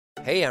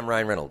Hey, I'm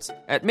Ryan Reynolds.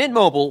 At Mint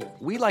Mobile,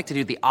 we like to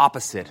do the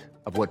opposite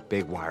of what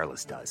Big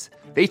Wireless does.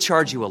 They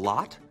charge you a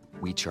lot,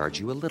 we charge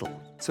you a little.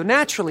 So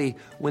naturally,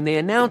 when they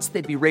announced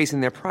they'd be raising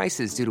their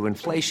prices due to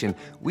inflation,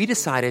 we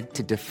decided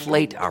to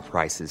deflate our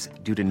prices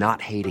due to not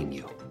hating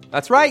you.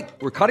 That's right.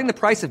 We're cutting the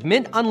price of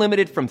Mint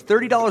Unlimited from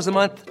 $30 a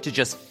month to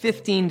just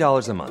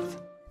 $15 a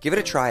month. Give it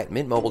a try at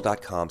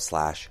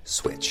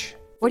mintmobile.com/switch.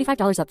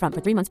 $45 up front for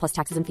 3 months plus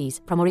taxes and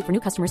fees. Promo rate for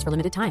new customers for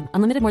limited time.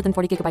 Unlimited more than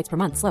 40 gigabytes per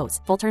month. Slows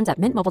full terms at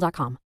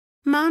mintmobile.com.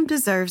 Mom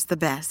deserves the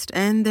best,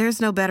 and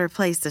there's no better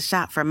place to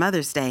shop for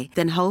Mother's Day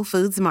than Whole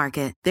Foods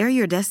Market. They're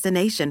your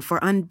destination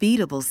for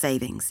unbeatable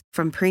savings,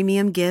 from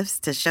premium gifts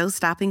to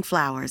show-stopping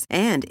flowers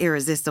and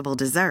irresistible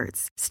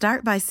desserts.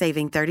 Start by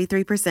saving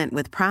 33%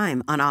 with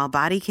Prime on all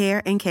body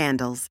care and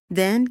candles.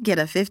 Then get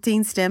a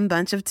 15-stem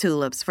bunch of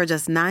tulips for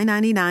just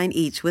 $9.99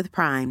 each with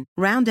Prime.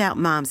 Round out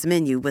Mom's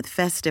menu with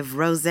festive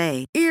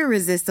rosé,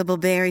 irresistible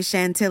berry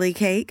chantilly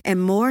cake,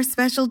 and more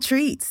special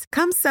treats.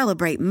 Come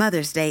celebrate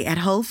Mother's Day at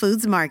Whole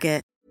Foods Market.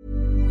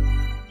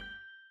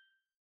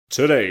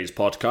 Today's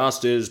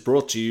podcast is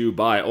brought to you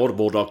by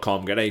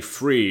Audible.com. Get a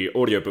free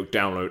audiobook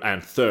download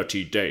and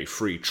 30-day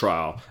free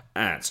trial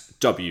at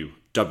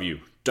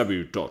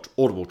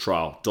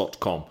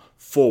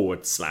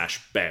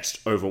www.audibletrial.com/best.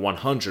 Over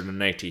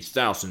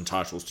 180,000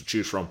 titles to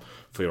choose from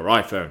for your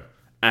iPhone,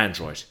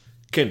 Android,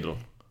 Kindle,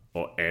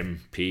 or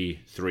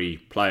MP3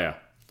 player.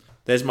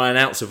 There's my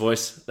announcer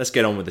voice. Let's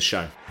get on with the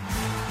show.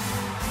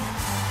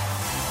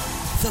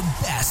 The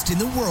Best in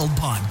the World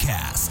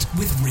podcast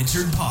with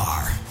Richard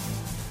Parr.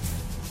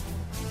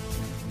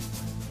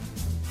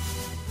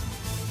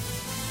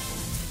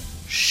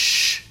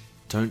 Shh!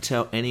 Don't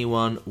tell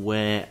anyone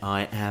where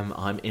I am.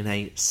 I'm in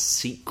a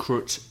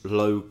secret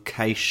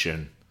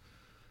location.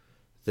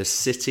 The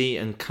city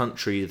and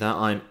country that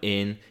I'm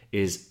in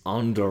is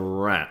under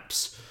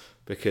wraps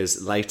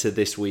because later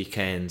this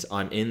weekend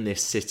I'm in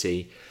this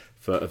city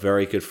for a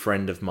very good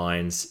friend of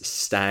mine's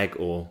stag,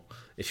 or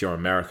if you're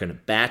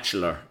American,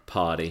 bachelor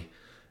party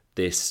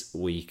this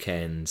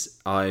weekend.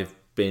 I've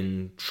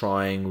been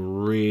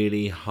trying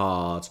really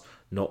hard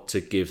not to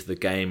give the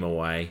game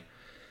away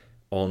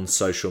on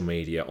social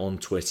media, on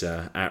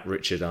Twitter, at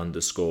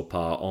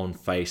Richard_Parr, on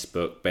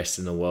Facebook, Best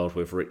in the World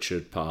with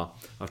Richard Parr.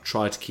 I've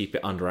tried to keep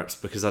it under wraps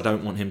because I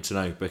don't want him to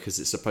know, because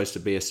it's supposed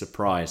to be a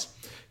surprise.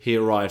 He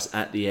arrives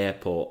at the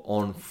airport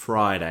on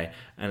Friday,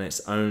 and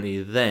it's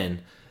only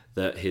then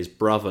that his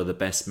brother, the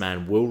best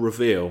man, will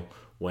reveal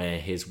where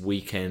his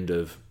weekend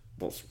of,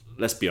 well,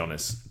 let's be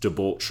honest,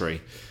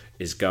 debauchery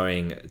is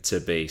going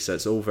to be. So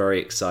it's all very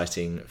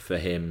exciting for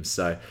him.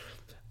 So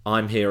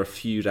I'm here a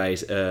few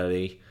days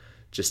early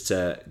just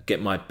to get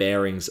my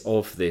bearings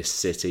of this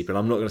city, but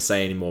I'm not going to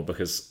say any more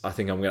because I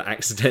think I'm going to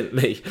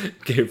accidentally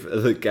give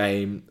the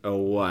game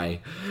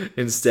away.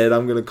 Instead,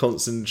 I'm going to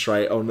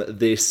concentrate on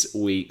this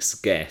week's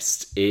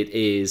guest. It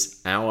is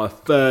our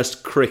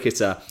first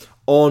cricketer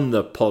on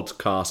the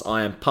podcast.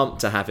 I am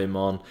pumped to have him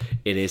on.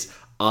 It is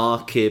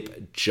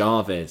Aqib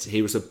Javed.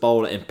 He was a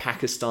bowler in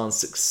Pakistan's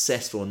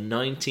successful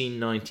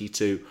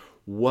 1992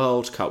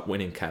 World Cup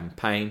winning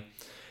campaign.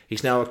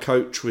 He's now a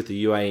coach with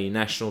the UAE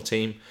national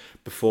team.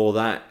 Before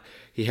that,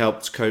 he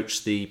helped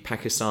coach the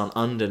Pakistan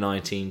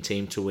under-19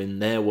 team to win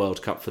their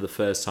World Cup for the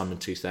first time in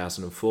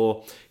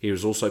 2004. He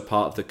was also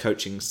part of the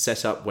coaching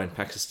setup when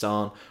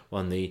Pakistan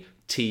won the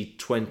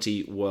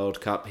T20 World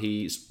Cup.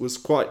 He was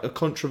quite a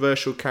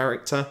controversial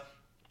character.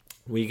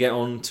 We get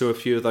on to a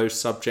few of those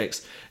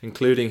subjects,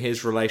 including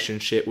his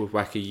relationship with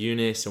Waqar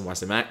Younis and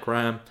Wasim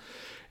Akram,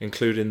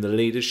 including the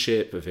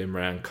leadership of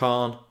Imran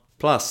Khan.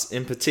 Plus,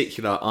 in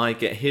particular, I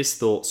get his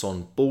thoughts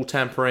on ball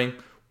tampering,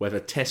 whether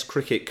Test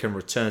cricket can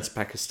return to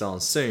Pakistan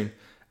soon,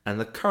 and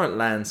the current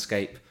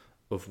landscape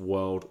of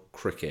world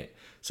cricket.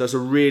 So it's a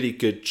really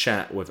good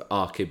chat with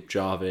Aqib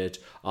Javed,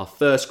 our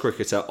first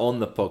cricketer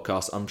on the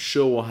podcast. I'm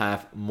sure we'll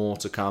have more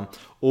to come.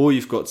 All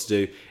you've got to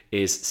do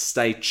is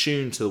stay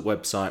tuned to the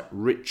website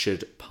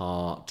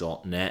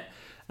richardparr.net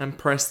and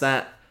press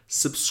that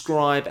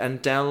subscribe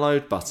and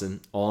download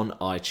button on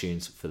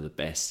iTunes for the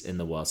best in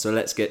the world. So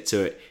let's get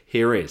to it.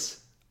 Here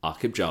is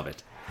Aqib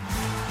Javed.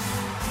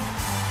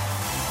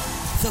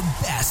 The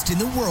Best in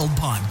the World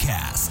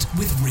podcast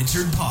with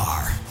Richard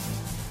Parr.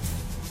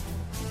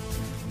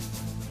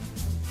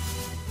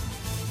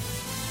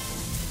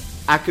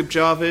 Aqib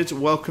Javed,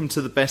 welcome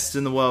to the Best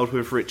in the World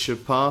with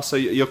Richard Parr. So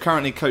you're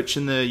currently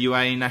coaching the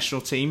UAE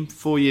national team.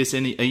 4 years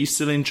in, are you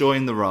still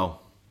enjoying the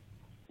role?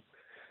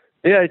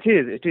 Yeah, it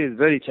is. It is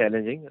very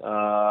challenging.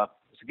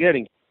 It's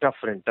getting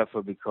tougher and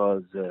tougher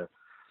because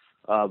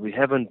we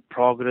haven't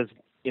progressed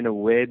in a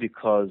way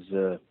because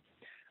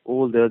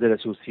all the other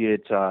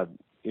associates are,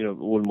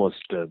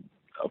 almost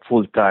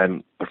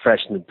full-time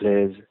professional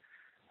players.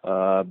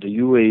 The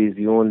UAE is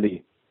the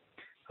only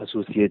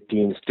associate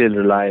team still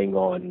relying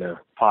on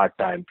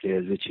part-time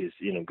players, which is,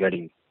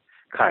 getting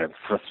kind of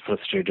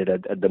frustrated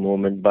at the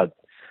moment. But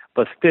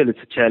still,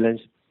 it's a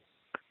challenge.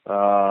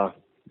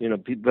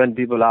 When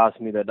people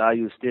ask me that, are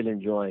you still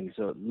enjoying?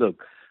 So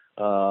look,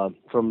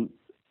 from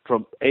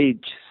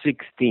age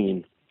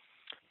 16,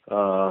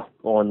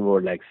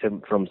 onward, like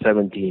from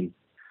 17,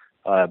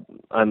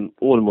 I'm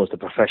almost a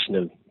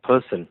professional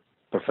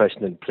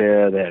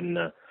player. Then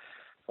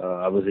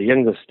I was the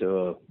youngest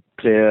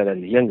player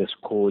and the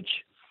youngest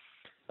coach.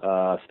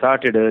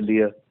 Started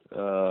earlier.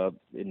 I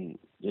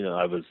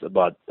was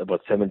about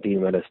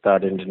 17 when I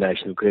started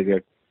international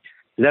cricket.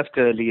 Left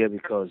earlier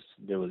because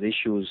there was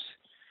issues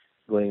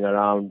going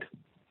around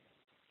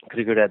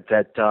cricket at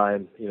that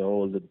time.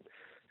 All the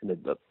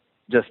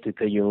Justice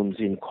Qayyum's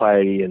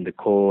inquiry and the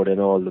court and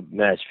all the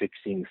match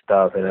fixing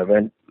stuff, and I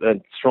went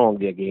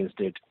strongly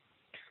against it.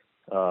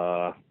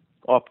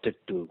 Opted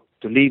to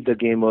leave the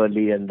game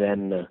early, and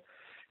then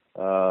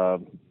I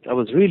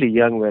was really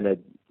young when I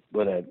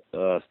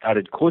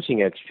started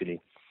coaching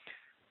actually.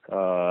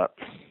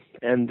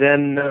 And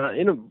then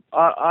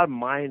our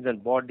minds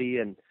and body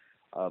and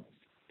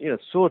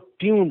so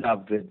tuned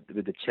up with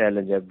the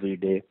challenge every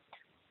day.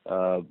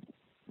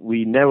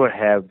 We never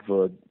have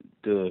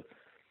the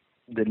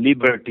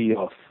liberty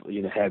of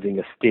having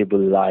a stable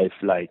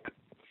life like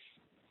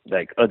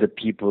other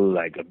people,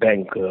 like a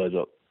banker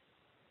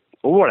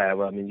or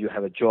whatever. I mean, you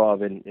have a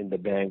job in the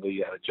bank or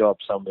you have a job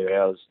somewhere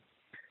else.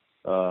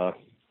 So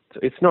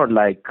it's not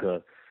like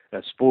a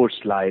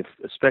sports life,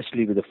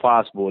 especially with the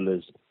fast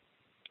bowlers.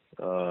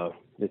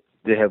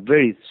 They have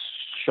very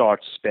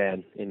short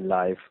span in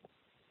life,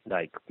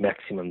 like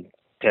maximum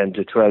 10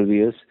 to 12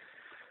 years.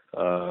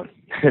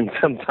 And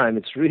sometimes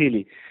it's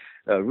really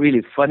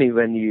funny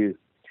when you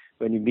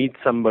meet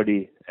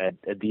somebody at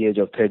the age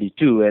of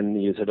 32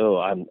 and you said, "Oh,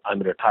 I'm a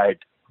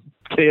retired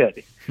player,"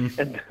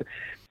 and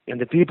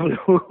the people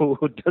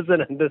who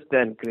doesn't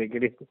understand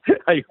cricket,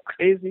 "Are you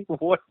crazy?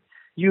 What?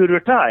 You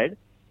retired?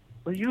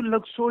 Well, you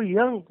look so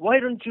young. Why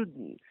don't you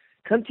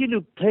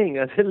continue playing?"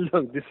 I said,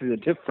 "Look, this is a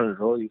different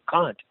role. You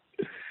can't."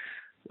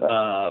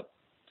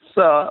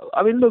 So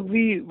I mean, look,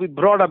 we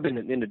brought up in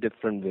a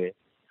different way,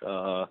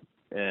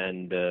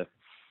 and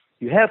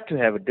you have to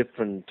have a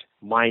different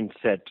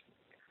mindset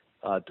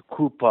to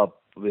cope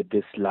up with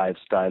this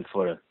lifestyle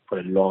for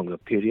a longer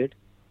period.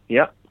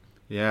 Yeah.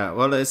 Yeah,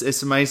 well,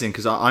 it's amazing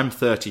because I'm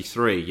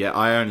 33, yet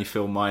I only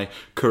feel my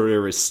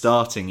career is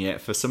starting. Yet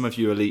for some of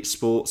you elite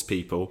sports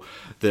people,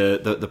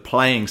 the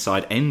playing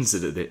side ends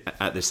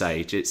at this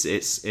age.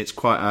 It's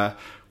quite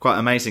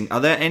amazing. Are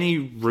there any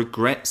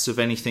regrets of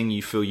anything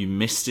you feel you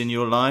missed in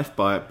your life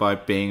by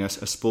being a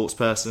sports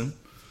person?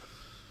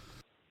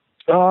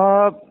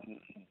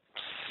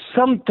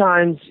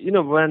 Sometimes,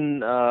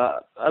 when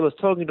I was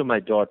talking to my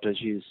daughter,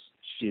 she's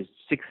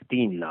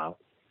 16 now.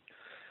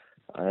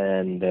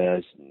 And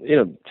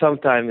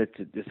sometimes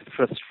it's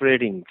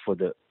frustrating for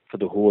the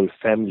whole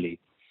family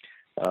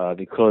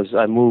because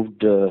I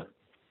moved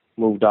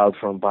out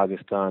from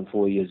Pakistan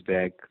 4 years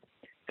back,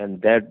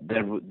 and that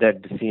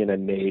decision I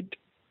made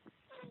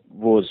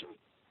was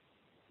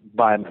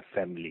by my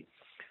family.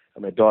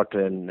 My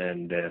daughter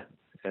and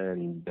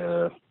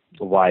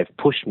wife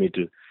pushed me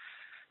to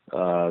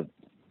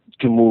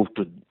move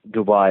to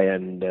Dubai,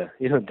 and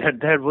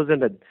that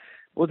wasn't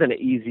an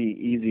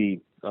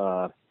easy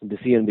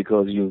decision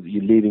because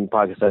you're leaving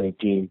Pakistani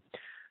team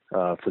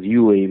for the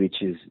UAE,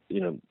 which is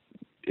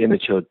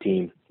immature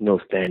team, no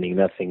standing,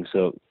 nothing.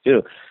 So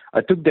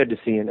I took that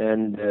decision,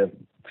 and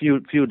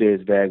few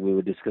days back we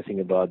were discussing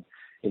about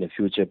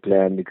future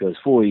plan because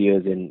 4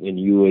 years in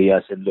UAE.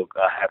 I said, look,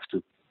 I have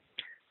to.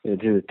 This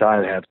is the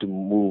time I have to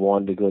move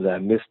on because I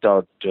missed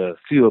out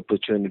few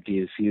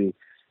opportunities, few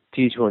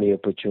T20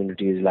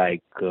 opportunities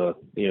like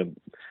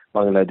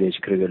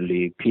Bangladesh Cricket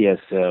League,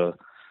 PSL,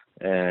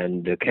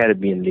 and the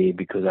Caribbean League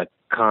because I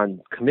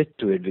can't commit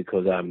to it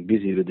because I'm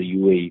busy with the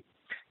UAE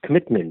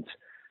commitments.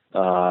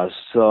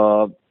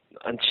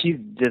 And she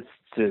just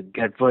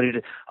get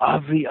worried.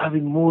 Are we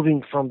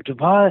moving from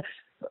Dubai?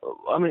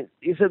 I mean,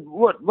 he said,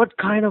 what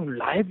kind of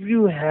life do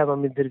you have? I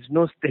mean, there is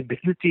no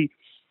stability.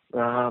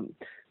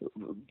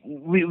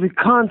 We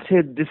can't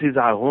say this is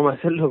our home. I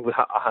said, look,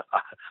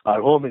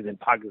 our home is in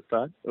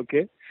Pakistan.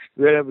 Okay,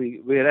 wherever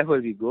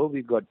we go,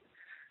 we got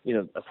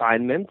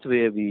assignments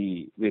where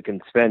we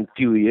can spend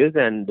few years,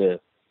 and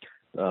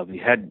we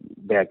head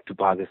back to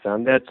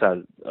Pakistan. That's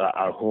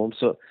our home.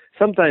 So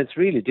sometimes it's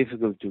really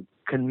difficult to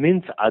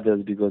convince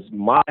others because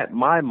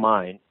my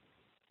mind,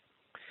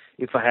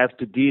 if I have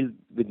to deal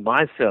with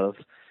myself,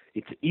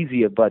 it's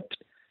easier. But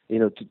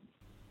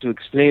to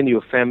explain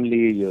your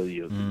family,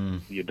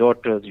 your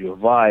daughters, your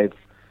wife,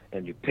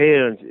 and your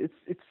parents,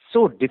 it's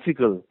so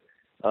difficult.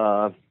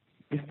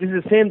 This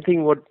is the same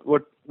thing.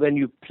 What when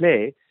you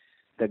play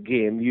the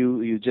game,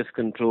 you just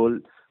control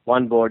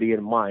one body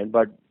and mind.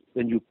 But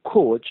when you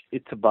coach,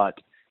 it's about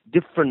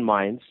different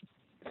minds.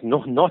 It's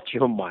not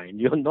your mind.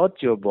 You're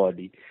not your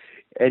body,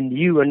 and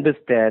you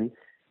understand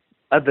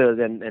others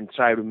and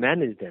try to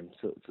manage them.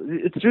 So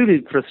it's really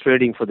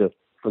frustrating for the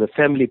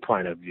family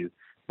point of view.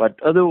 But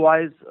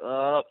otherwise,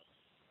 I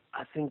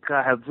think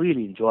I have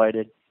really enjoyed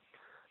it.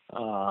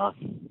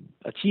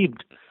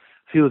 Achieved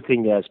few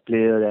things as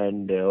player,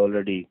 and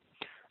already,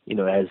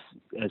 as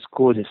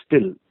coach, is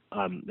still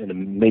in a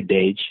mid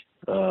age,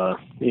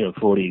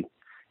 40s.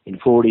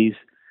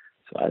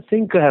 So I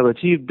think I have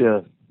achieved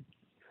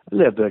a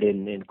little bit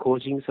in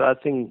coaching. So I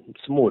think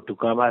it's more to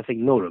come. I think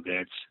no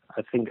regrets.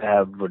 I think I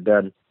have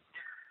done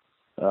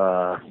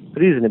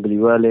reasonably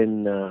well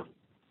in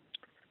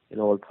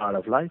all part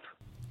of life.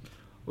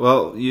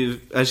 Well,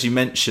 as you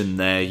mentioned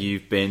there,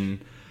 you've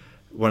been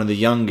one of the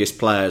youngest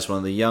players, one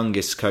of the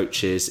youngest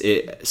coaches.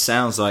 It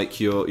sounds like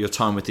your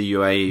time with the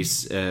UAE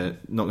is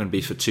not going to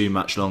be for too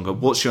much longer.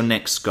 What's your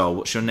next goal?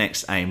 What's your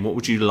next aim? What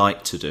would you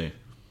like to do?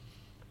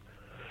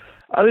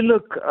 I mean,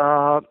 look,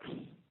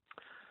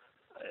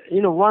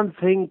 one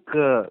thing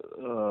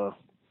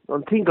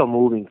of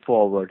moving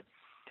forward,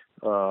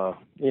 the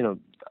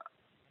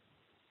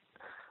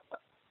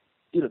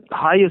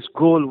highest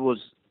goal was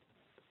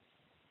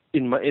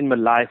in my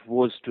life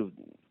was to,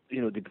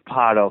 be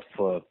part of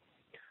a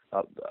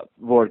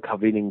World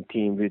Cup winning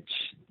team,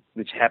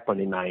 which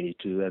happened in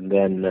 '92, and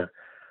then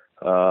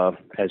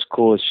as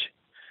coach,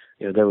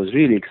 that was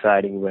really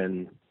exciting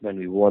when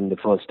we won the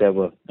first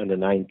ever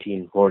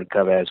under-19 World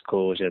Cup as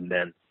coach, and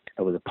then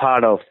I was a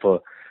part of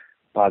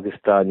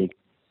Pakistani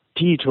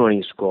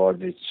T20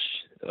 squad, which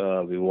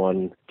we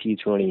won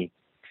T20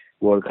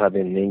 World Cup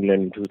in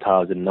England in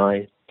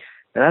 2009.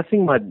 And I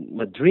think my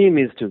dream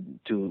is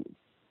to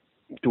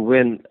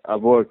win a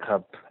World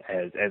Cup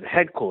as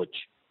head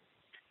coach,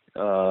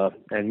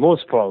 and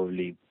most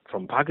probably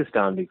from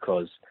Pakistan,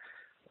 because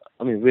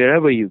I mean,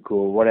 wherever you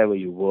go, whatever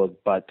you work,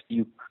 but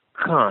you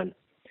can't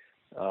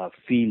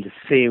feel the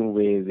same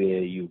way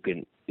where you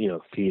can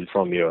feel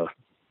from your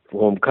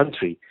home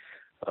country.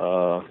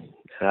 And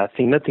I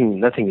think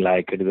nothing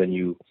like it when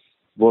you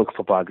work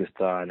for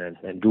Pakistan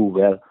and do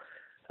well.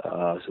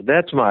 So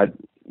that's my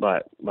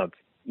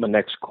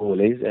next goal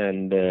is,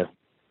 and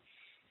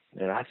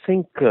I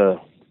think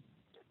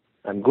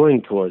I'm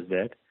going towards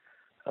that,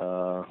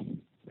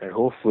 and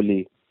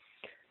hopefully,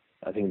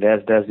 I think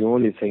that's the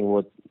only thing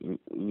what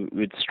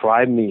would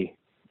strive me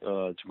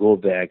to go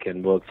back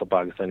and work for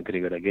Pakistan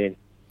cricket again.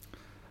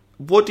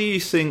 What do you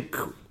think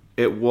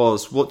it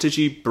was? What did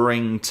you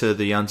bring to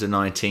the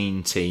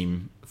under-19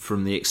 team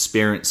from the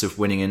experience of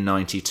winning in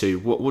 '92?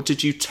 What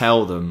did you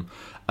tell them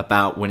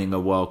about winning a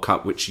World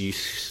Cup, which you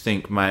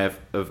think may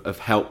have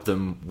helped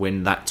them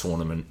win that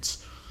tournament?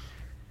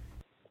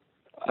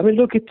 I mean,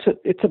 look,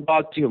 it's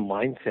about your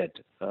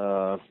mindset.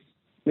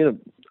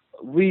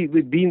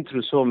 We've been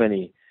through so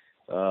many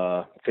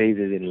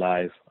phases in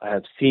life. I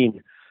have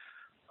seen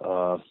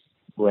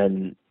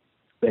when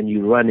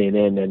you run in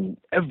and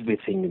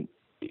everything,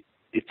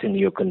 it's in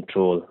your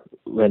control.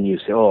 When you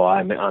say, "Oh,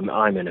 I'm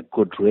in a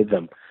good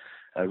rhythm."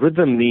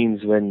 Rhythm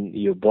means when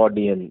your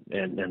body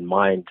and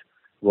mind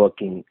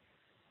working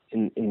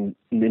in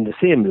the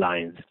same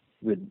lines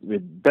with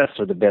best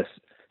of the best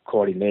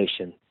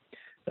coordination.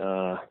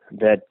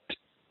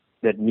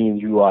 That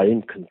means you are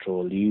in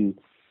control.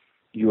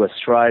 You are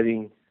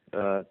striving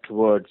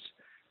towards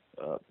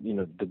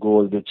the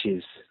goal, which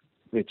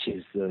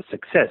is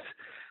success.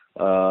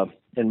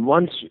 And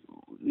once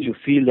you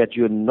feel that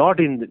you're not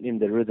in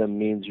the rhythm,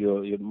 means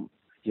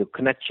your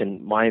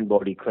connection,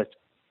 mind-body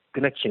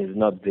connection is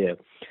not there.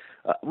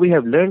 We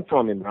have learned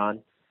from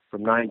Imran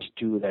from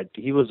 '92 that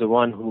he was the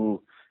one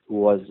who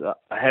was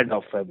ahead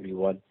of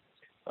everyone.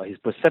 His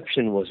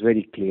perception was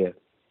very clear.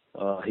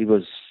 He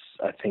was,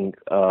 I think,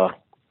 a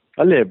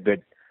little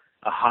bit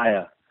a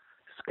higher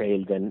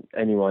scale than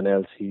anyone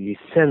else. He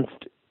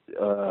sensed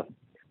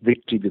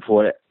victory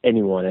before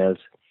anyone else.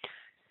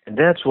 And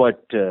that's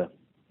what the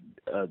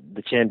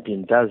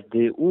champion does.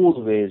 They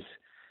always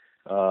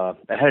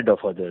ahead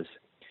of others.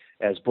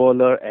 As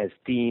bowler, as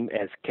team,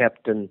 as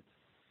captain,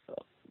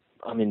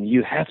 I mean,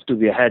 you have to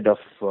be ahead of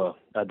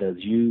others.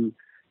 You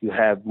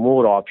have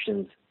more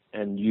options,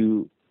 and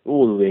you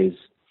always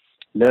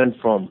learn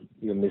from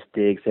your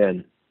mistakes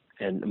and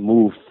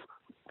move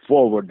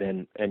forward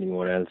than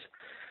anyone else.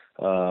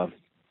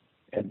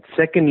 And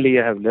secondly,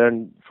 I have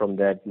learned from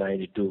that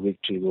 '92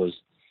 victory was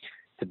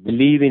the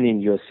believing in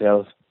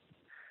yourself.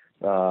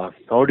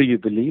 How do you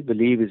believe?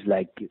 Believe is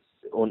like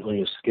on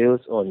your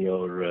skills, on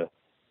your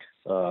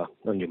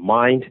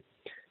mind,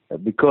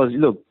 because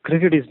look,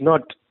 cricket is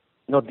not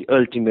the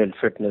ultimate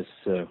fitness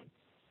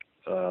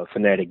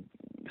fanatic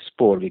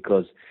sport,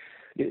 because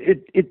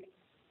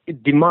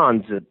it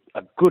demands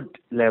a good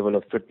level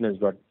of fitness,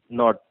 but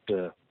not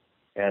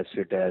as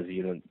fit as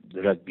the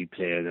rugby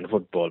players and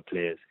football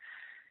players.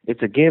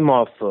 It's a game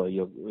of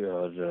your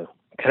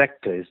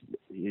character.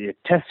 It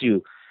tests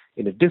you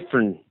in a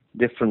different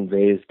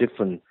ways.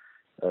 Different,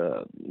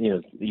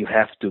 you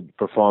have to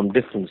perform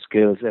different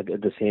skills at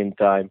the same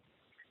time.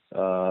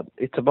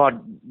 It's about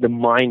the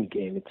mind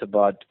game. It's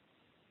about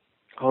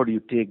how do you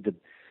take the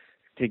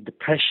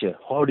pressure?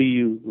 How do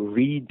you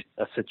read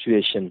a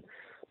situation?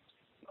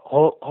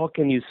 How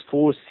can you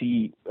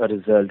foresee a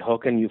result? How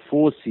can you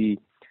foresee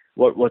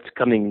what's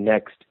coming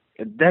next?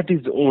 That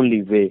is the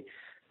only way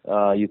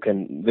you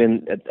can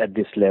win at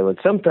this level.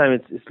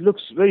 Sometimes it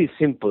looks very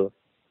simple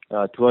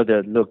to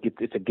others. Look,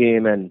 it's a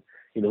game, and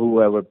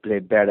whoever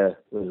played better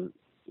will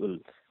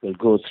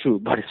go through.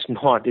 But it's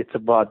not. It's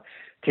about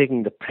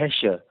taking the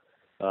pressure,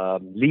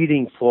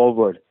 leading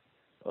forward,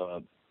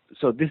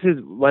 so this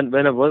is when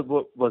I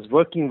was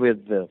working with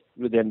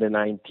under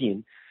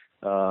 19.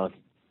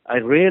 I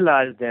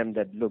realized then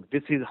that look,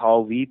 this is how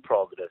we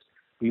progress.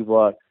 We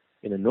were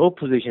in a no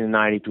position in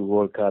 '92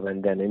 World Cup,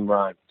 and then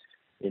Imran,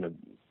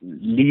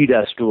 lead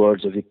us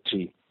towards a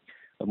victory,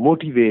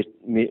 motivate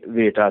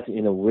us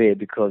in a way,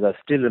 because I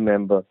still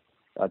remember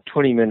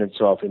 20 minutes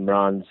of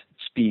Imran's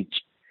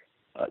speech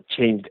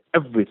changed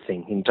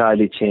everything,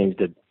 entirely changed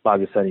the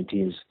Pakistani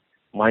team's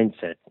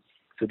mindset.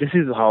 So this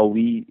is how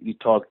we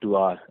talk to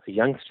our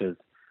youngsters,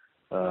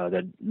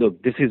 that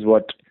look, this is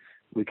what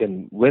we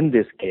can win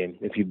this game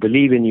if you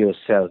believe in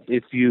yourself,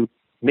 if you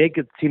make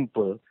it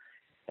simple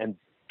and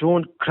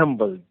don't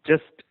crumble,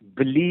 just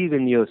believe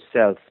in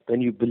yourself.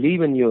 When you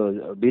believe in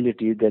your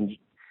ability, then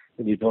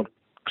you don't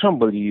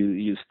crumble,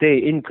 you stay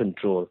in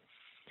control.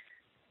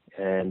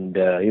 And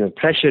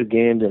pressure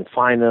games and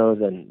finals,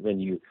 and when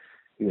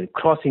you're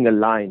crossing a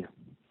line,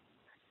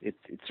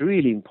 it's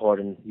really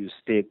important you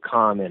stay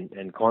calm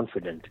and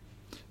confident.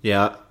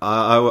 Yeah,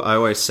 I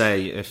always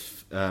say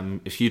if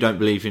you don't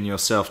believe in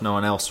yourself, no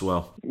one else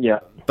will. Yeah.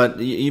 But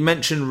you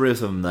mentioned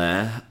rhythm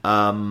there,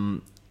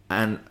 and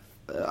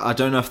I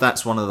don't know if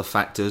that's one of the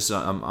factors.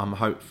 I'm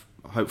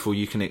hopeful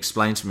you can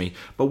explain to me.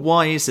 But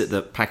why is it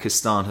that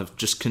Pakistan have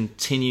just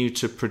continued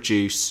to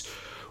produce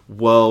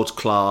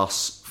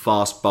world-class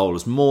fast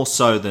bowlers, more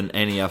so than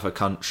any other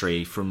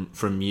country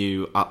from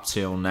you up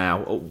till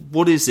now?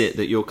 What is it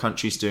that your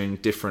country's doing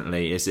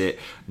differently? Is it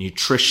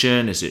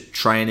nutrition? Is it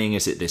training?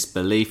 Is it this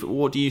belief?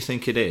 What do you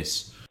think it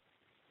is?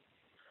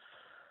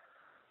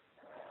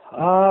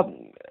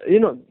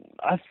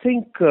 I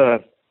think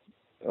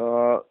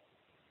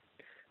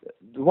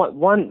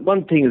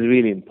one thing is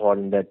really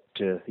important, that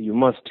you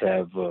must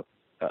have a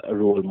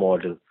role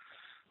model.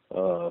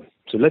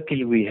 So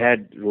luckily we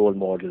had role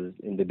models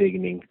in the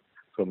beginning,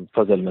 from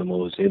Fazal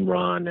Mahmood,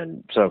 Imran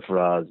and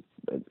Sarfaraz,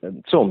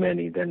 and so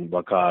many, then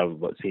Waqar,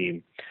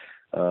 Wasim.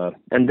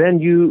 And then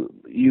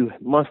you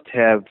must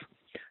have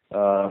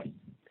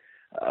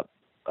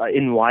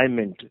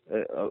environment.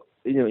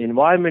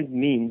 Environment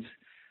means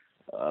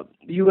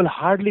you will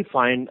hardly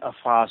find a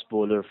fast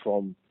bowler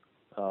from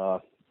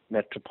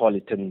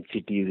metropolitan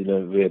cities,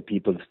 where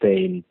people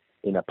stay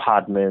in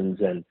apartments,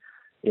 and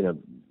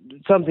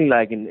something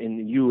like in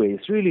UAE.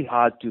 It's really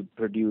hard to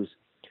produce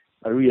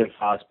a real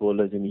fast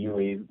bowlers in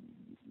UAE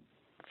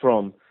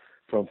from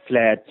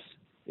flats,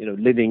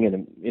 living in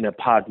an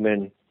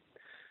apartment,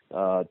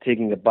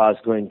 taking a bus,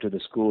 going to the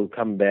school,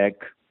 come back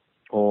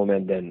home,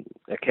 and then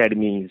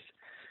academies,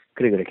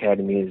 cricket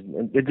academies.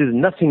 And it is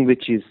nothing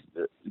which is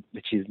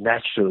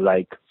natural.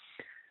 Like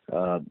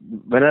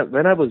when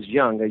I was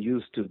young, I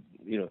used to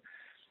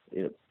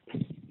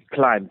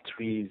climb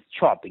trees,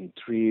 chopping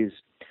trees,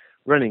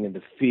 running in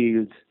the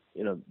fields,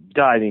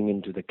 diving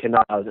into the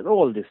canals, and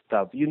all this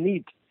stuff. You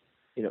need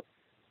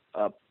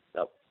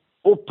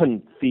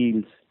open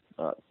fields.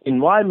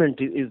 Environment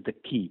is the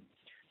key,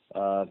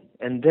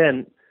 and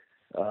then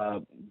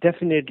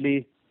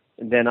definitely,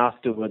 and then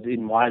afterwards,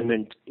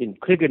 environment in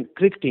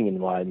cricketing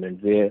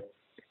environment, where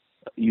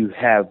you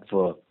have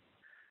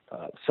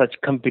such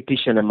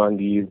competition among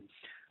you.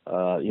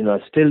 I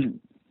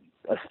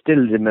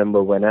still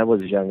remember when I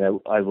was young,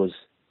 I was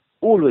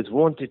always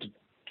wanted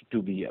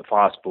to be a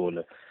fast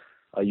bowler.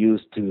 I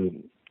used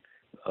to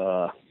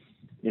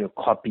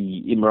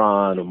copy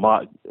Imran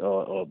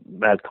or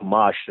Malcolm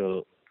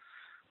Marshall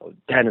or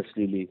Dennis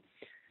Lilly,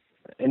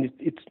 and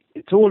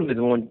it's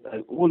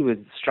always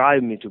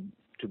strive me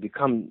to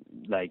become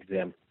like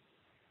them.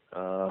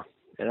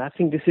 And I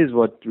think this is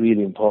what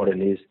really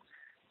important is.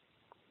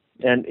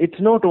 And it's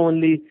not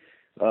only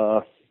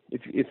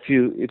if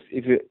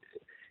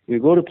you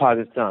go to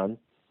Pakistan,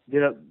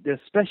 there are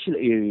special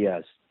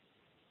areas.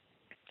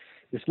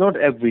 It's not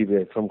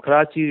everywhere. From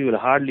Karachi, you will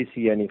hardly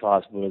see any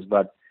fast bowlers,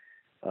 but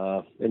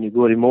when you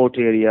go remote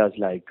areas,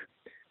 like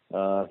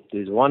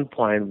there's one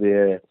point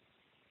where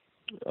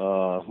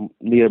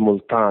near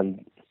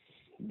Multan,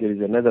 there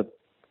is another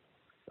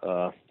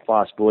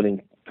fast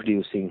bowling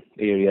producing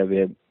area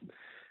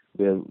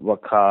where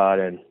Waqar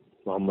and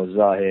Muhammad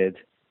Zahid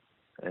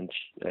and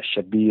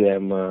Shabir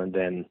Ahmed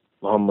and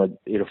Muhammad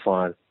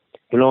Irfan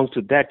belongs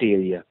to that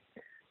area.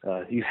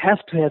 You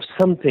have to have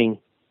something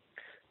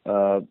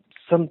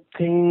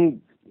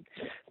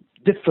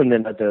different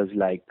than others,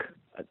 like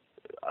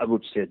I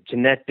would say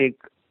genetic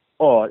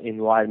or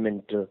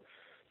environmental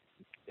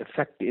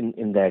effect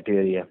in that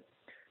area.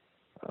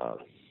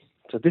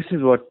 So this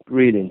is what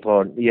really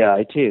important. Yeah,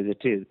 it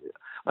is.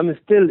 I mean,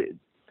 still,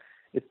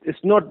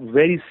 it's not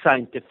very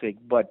scientific,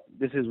 but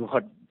this is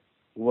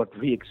what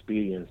we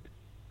experienced.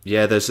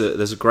 Yeah, there's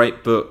a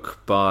great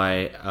book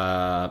by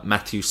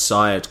Matthew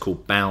Syed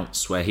called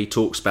Bounce, where he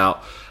talks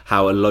about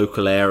how a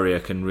local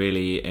area can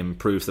really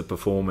improve the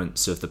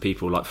performance of the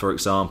people. Like, for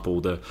example,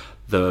 the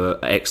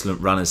excellent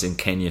runners in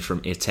Kenya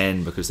from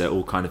Iten, because they're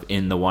all kind of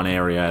in the one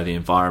area, the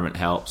environment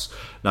helps.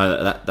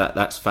 No,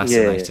 that's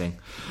fascinating.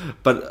 Yeah.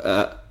 But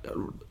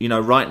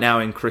right now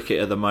in cricket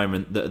at the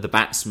moment, the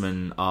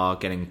batsmen are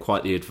getting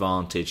quite the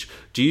advantage.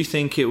 Do you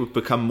think it would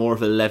become more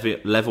of a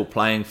level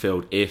playing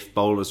field if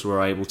bowlers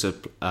were able to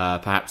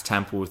perhaps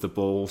tamper with the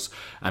balls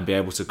and be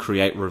able to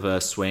create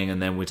reverse swing,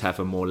 and then we'd have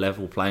a more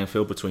level playing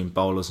field between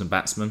bowlers and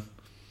batsmen?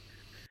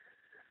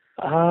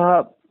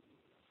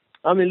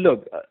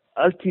 Look,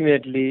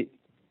 ultimately,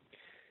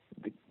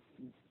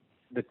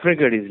 the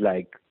cricket is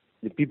like,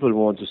 the people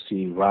want to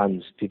see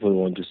runs, people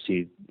want to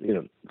see,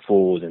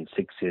 fours and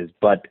sixes,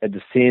 but at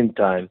the same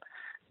time,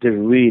 they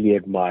really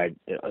admired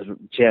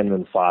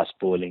genuine fast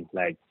bowling.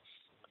 Like,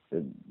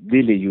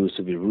 Willie used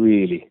to be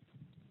really,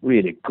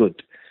 really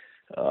good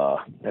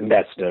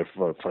ambassador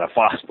for our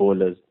fast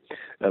bowlers.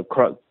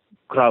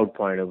 Crowd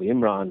point of view,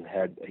 Imran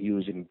had a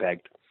huge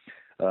impact.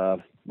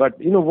 But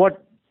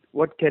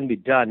what can be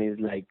done is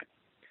like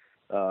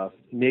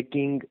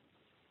making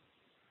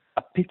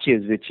a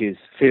pitches which is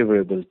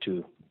favorable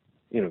to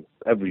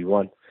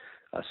everyone,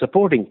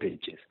 supporting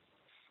pitches.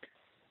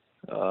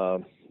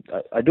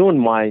 I don't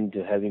mind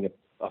having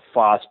a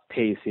fast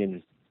pace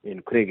in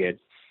cricket,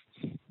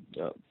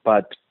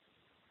 but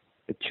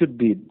it should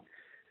be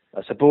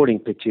supporting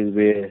pitches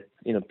where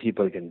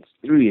people can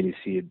really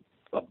see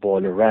a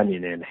bowler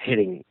running and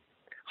hitting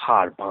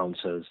hard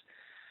bouncers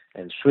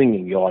and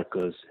swinging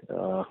Yorkers.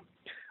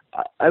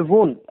 I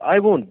won't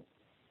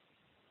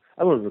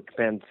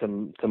recommend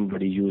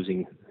somebody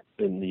using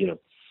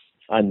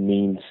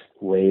unmeans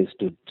ways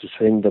to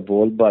swing the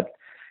ball, but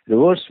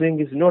reverse swing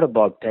is not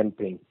about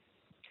tempering.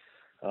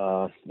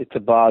 It's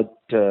about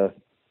to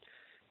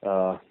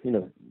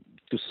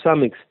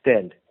some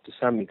extent,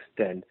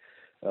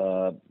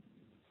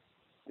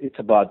 it's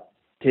about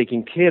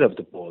taking care of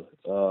the ball.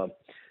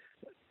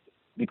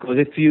 Because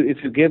if you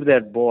give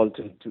that ball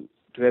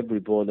to every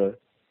bowler,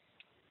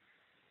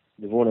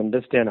 they won't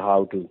understand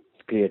how to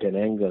create an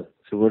angle.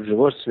 So with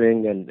reverse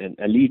swing and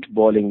elite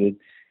bowling,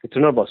 it's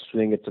not about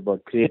swing, it's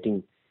about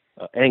creating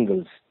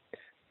angles.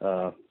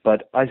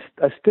 But I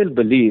still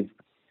believe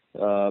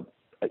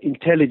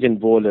intelligent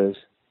bowlers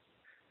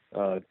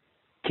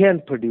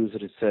can produce a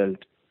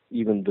result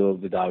even though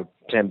without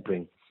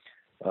tempering.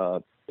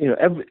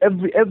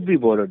 Every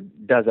bowler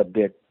does a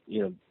bit,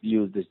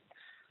 use the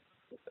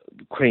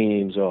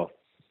creams or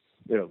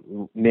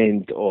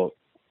mint or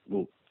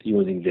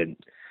using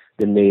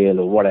the nail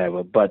or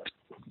whatever, but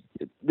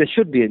there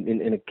should be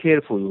in a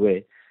careful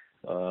way.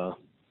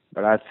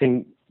 But I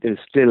think there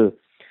still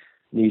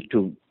need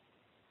to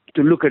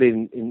look at it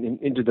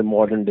into the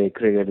modern day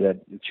cricket, that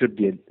it should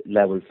be a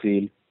level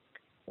field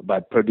by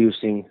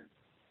producing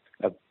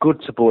a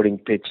good supporting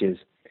pitches,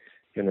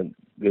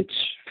 which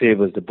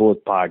favors the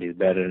both parties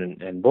better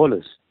and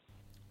bowlers.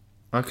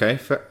 Okay,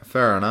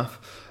 fair enough.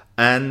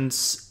 And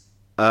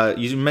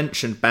you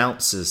mentioned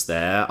bouncers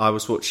there. I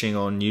was watching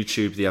on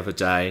YouTube the other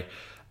day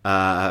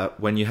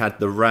when you had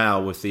the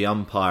row with the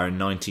umpire in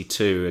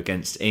 '92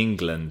 against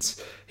England.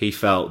 He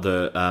felt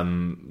that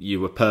you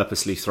were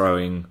purposely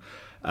throwing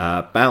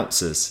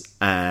bouncers,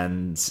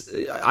 and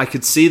I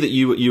could see that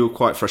you were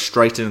quite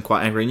frustrated and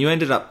quite angry, and you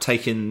ended up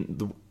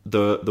taking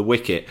the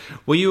wicket.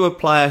 Were you a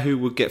player who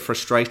would get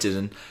frustrated,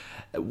 and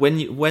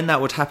when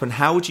that would happen,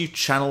 how would you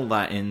channel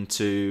that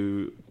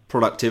into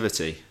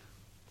productivity?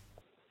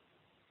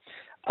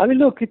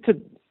 Look, it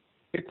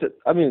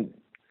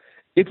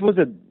was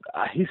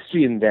a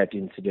history in that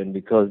incident,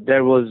 because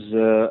there was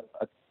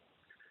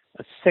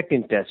a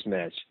second test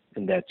match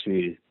in that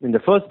series. In the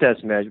first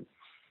test match,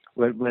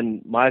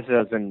 when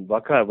myself and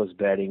Waqar was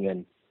batting,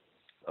 and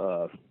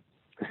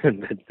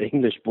the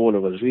English bowler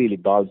was really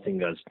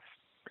bouncing us,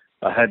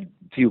 I had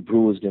a few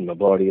bruised in my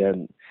body,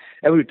 and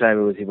every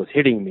time he was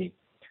hitting me,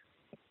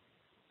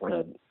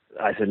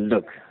 I said,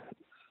 look,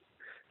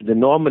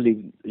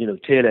 normally,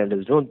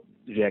 tail-enders don't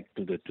react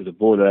to the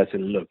bowler. I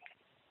said, look,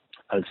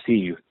 I'll see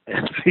you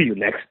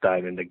next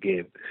time in the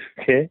game.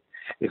 Okay?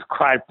 It's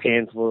quite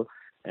painful,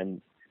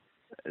 and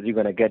you're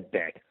going to get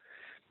back.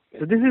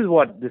 So this is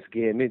what this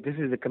game is. This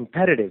is a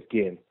competitive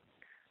game.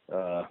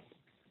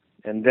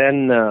 And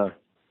then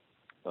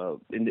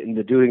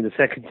during the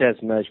second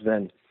test match,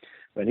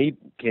 when he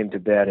came to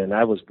bat and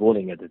I was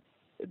bowling at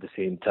the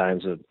same time,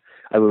 so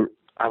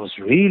I was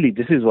really,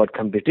 this is what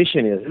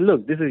competition is.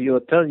 Look, this is your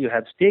turn. You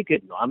have to take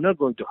it. No, I'm not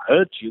going to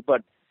hurt you,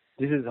 but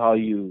this is how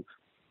you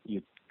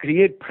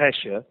create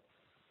pressure,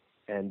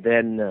 and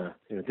then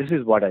this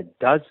is what it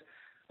does.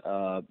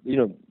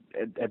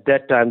 At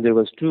that time there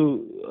was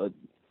two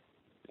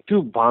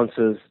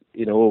bouncers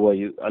over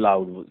you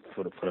allowed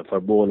for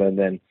a bowler, and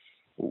then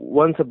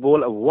once a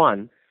bowler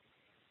won,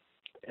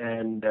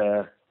 and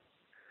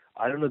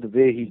I don't know the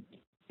way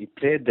he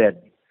played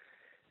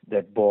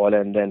that ball,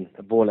 and then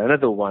a ball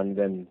another one,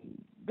 then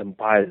the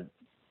umpire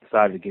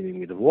started giving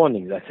me the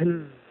warnings. I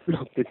said,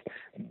 look, this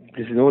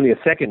is only a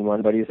second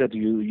one, but he said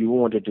you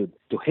wanted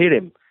to hit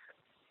him.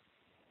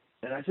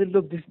 And I said,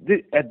 look, this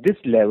at this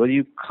level,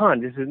 you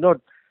can't. This is not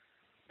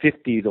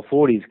 50s or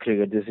 40s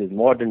cricket. This is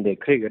modern day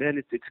cricket, and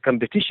it's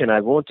competition.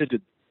 I wanted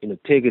to,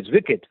 take his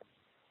wicket,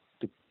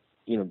 to,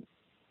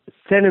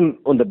 send him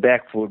on the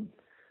back foot,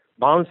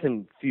 bounce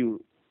him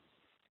few,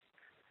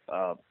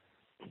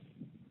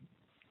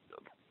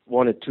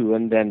 one or two,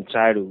 and then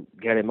try to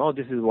get him out.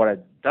 This is what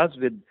it does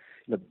with,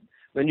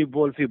 when you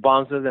bowl a few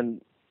bounces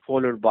and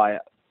followed by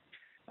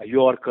a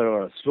Yorker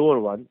or a slower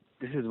one.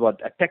 This is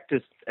what a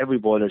tactic every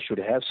bowler should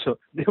have. So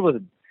there was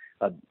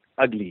an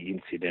ugly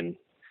incident.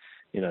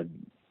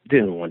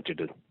 Didn't want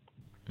to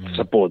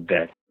support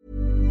that.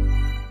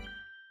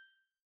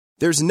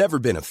 There's never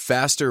been a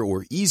faster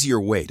or easier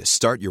way to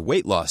start your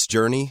weight loss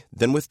journey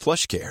than with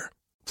PlushCare.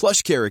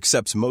 PlushCare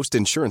accepts most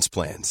insurance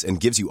plans and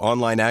gives you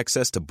online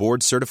access to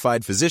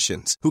board-certified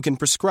physicians who can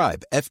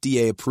prescribe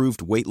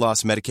FDA-approved weight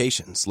loss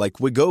medications like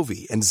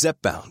Wegovy and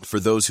Zepbound for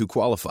those who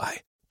qualify.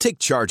 Take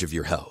charge of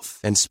your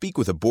health and speak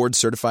with a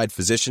board-certified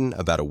physician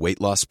about a weight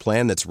loss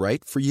plan that's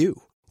right for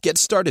you. Get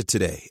started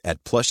today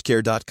at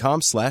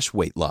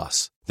plushcare.com/weight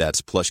loss.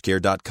 That's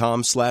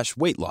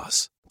plushcare.com/weight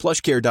loss.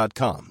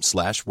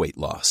 plushcare.com/weight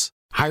loss.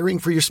 Hiring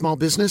for your small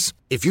business?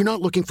 If you're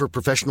not looking for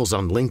professionals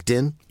on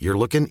LinkedIn, you're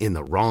looking in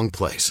the wrong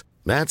place.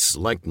 That's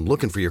like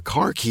looking for your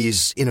car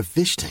keys in a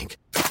fish tank.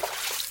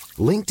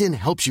 LinkedIn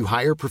helps you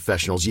hire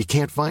professionals you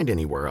can't find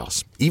anywhere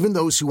else, even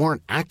those who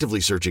aren't actively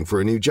searching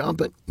for a new job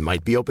but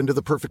might be open to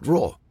the perfect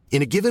role.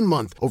 In a given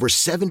month, over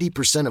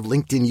 70% of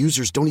LinkedIn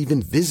users don't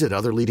even visit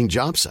other leading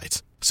job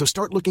sites. So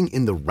start looking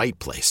in the right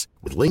place.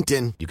 With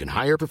LinkedIn, you can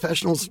hire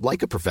professionals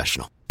like a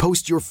professional.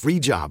 Post your free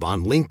job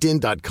on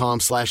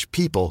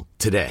linkedin.com/people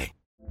today.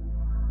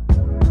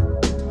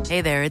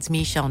 Hey there, it's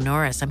Michelle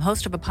Norris. I'm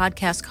host of a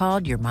podcast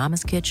called Your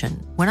Mama's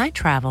Kitchen. When I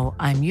travel,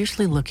 I'm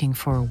usually looking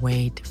for a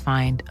way to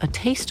find a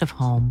taste of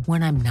home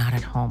when I'm not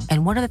at home.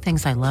 And one of the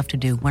things I love to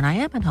do when I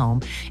am at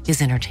home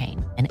is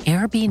entertain. And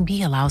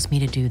Airbnb allows me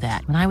to do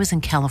that. When I was in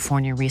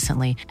California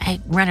recently, I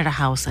rented a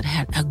house that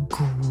had a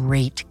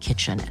great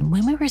kitchen. And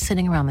when we were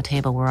sitting around the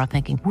table, we're all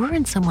thinking, we're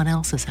in someone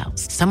else's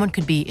house. Someone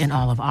could be in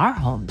all of our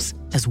homes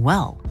as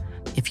well.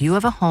 If you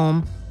have a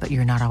home, but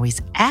you're not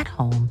always at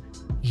home,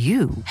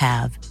 you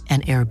have an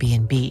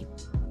Airbnb.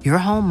 Your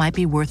home might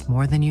be worth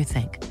more than you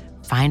think.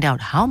 Find out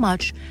how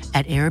much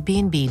at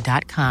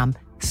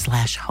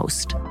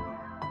airbnb.com/host.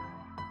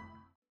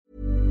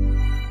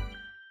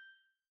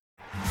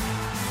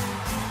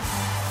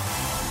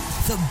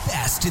 The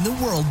Best in the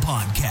World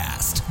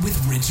podcast with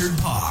Richard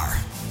Parr.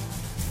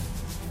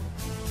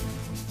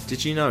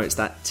 Did you know it's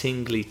that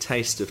tingly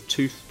taste of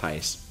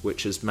toothpaste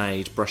which has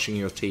made brushing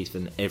your teeth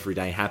an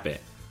everyday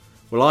habit?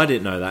 Well, I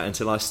didn't know that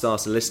until I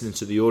started listening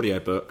to the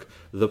audiobook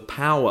The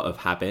Power of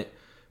Habit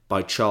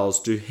by Charles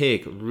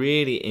Duhigg.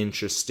 Really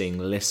interesting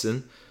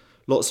listen.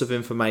 Lots of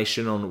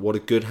information on what are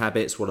good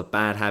habits, what are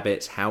bad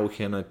habits, how we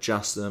can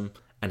adjust them,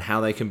 and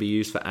how they can be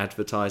used for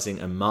advertising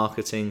and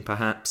marketing,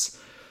 perhaps.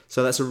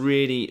 So that's a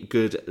really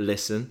good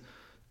listen.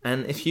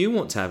 And if you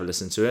want to have a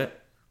listen to it,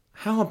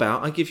 how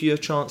about I give you a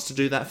chance to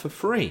do that for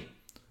free?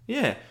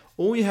 Yeah,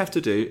 all you have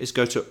to do is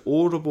go to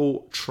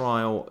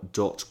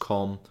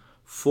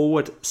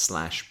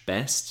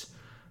audibletrial.com/best.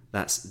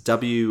 That's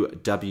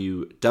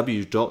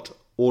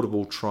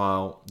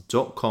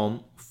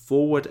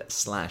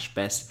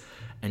www.audibletrial.com/best,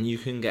 and you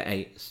can get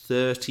a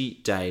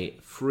 30-day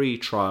free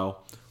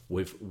trial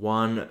with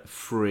one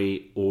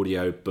free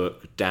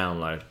audiobook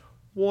download.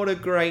 What a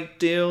great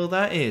deal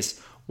that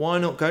is. Why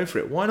not go for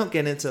it? Why not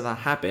get into the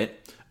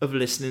habit of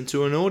listening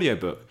to an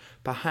audiobook?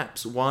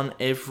 Perhaps one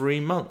every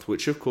month,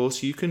 which of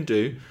course you can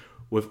do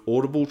with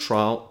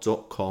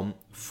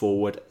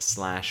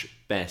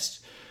audibletrial.com/best.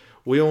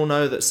 We all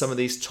know that some of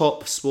these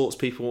top sports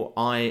people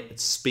I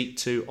speak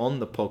to on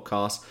the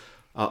podcast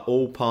are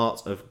all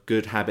part of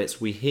good habits.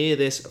 We hear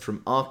this from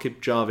Aqib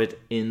Javid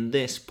in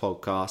this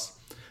podcast.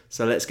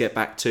 So let's get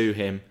back to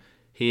him.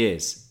 He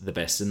is the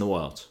best in the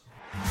world.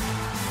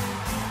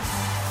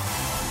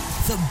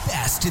 The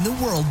Best in the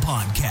World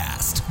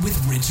podcast with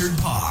Richard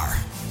Parr.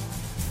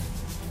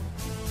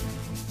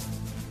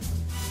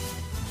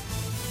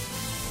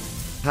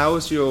 How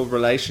was your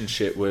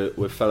relationship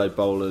with fellow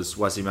bowlers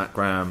Wasim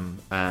Akram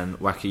and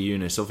Waqar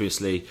Younis?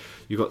 Obviously,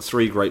 you've got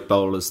three great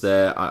bowlers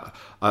there.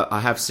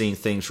 I have seen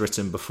things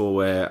written before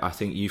where I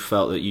think you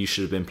felt that you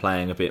should have been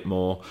playing a bit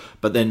more.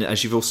 But then,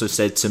 as you've also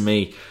said to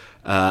me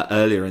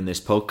earlier in this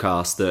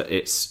podcast, that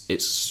it's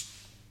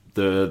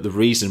the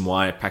reason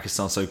why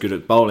Pakistan's so good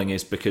at bowling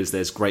is because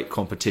there's great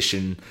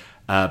competition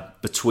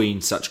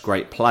between such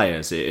great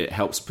players. It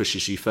helps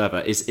pushes you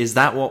further. Is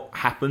that what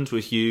happened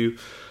with you,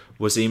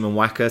 Wasim and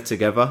Waqar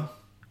together?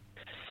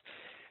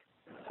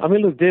 I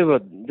mean, look, they were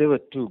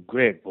two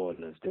great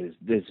bowlers.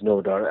 There's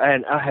no doubt,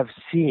 and I have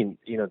seen,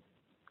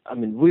 I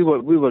mean, we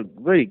were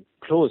very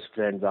close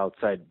friends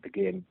outside the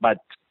game, but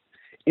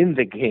in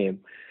the game,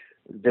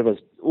 there was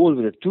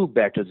always two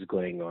battles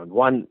going on.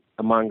 One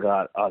among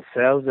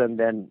ourselves, and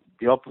then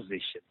the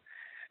opposition,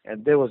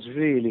 and there was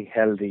really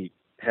healthy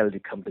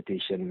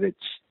competition,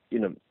 which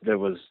there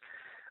was.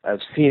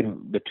 I've seen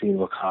between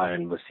Waqar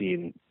and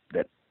Wasim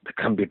that the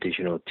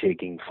competition or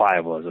taking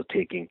 5 overs or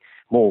taking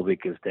more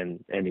wickets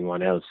than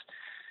anyone else.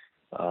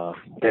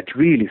 That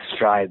really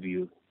strive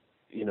you,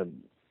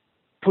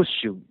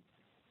 push you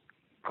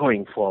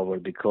going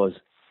forward, because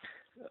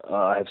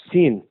I've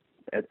seen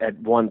at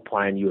one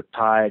point you're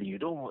tired, you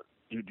don't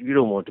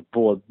want to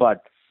bowl,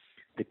 but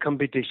the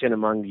competition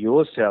among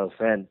yourself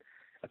and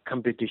a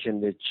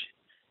competition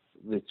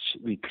which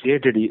we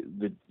created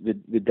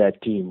with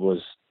that team was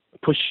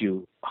push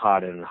you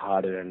harder and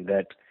harder, and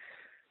that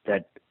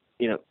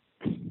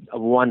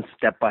one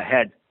step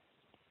ahead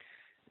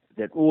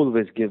that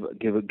always give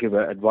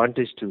an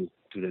advantage to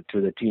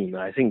the team.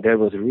 I think there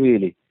was a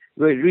really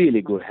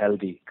good,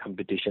 healthy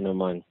competition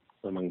among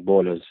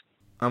bowlers.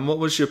 And what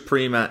was your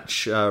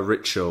pre-match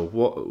ritual?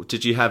 What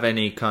did you have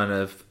any kind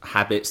of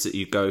habits that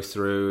you go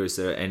through? Is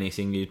there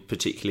anything you'd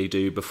particularly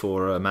do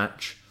before a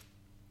match?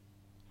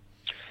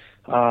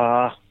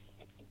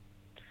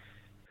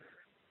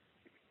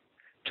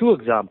 Two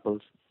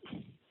examples.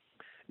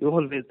 You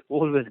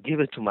always give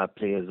it to my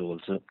players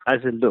also. I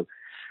said, look,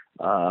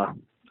 I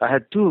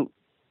had two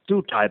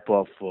type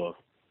of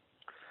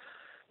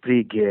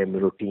pre-game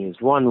routines.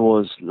 One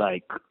was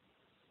like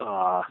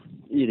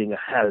eating a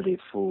healthy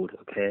food,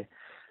 okay,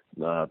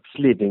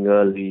 sleeping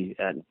early,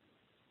 and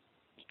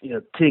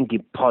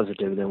thinking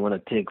positive. They want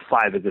to take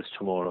 5 wickets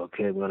tomorrow.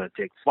 Okay, I'm gonna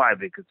take 5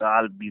 wickets.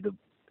 I'll be the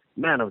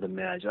man of the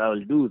match. I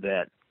will do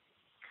that.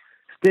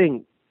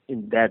 Staying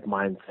in that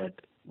mindset,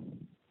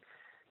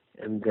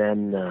 and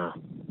then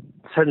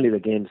suddenly the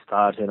game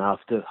starts, and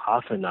after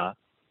half an hour,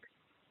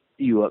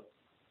 you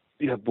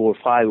have bowled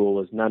 5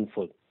 overs, none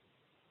for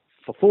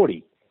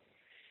 40.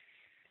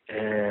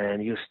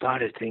 And you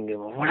started thinking,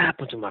 well, what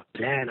happened to my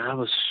plan? I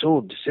was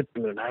so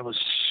disciplined. I was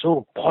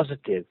so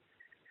positive.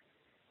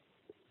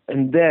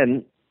 And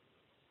then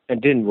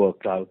it didn't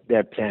work out.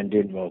 That plan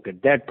didn't work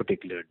at that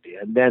particular day.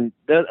 And then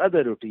the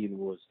other routine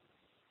was,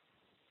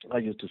 I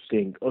used to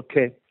think,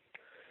 okay,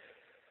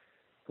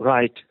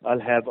 right, I'll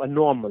have a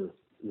normal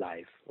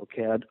life.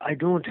 Okay, I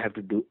don't have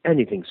to do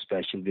anything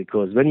special,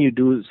 because when you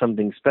do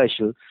something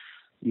special,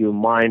 your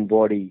mind,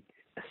 body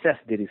assess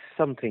there is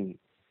something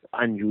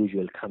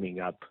unusual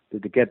coming up. They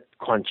get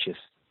conscious.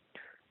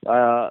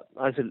 I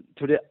said,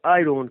 today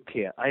I don't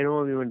care. I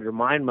don't even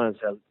remind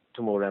myself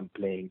tomorrow I'm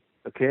playing.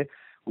 Okay,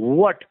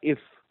 what if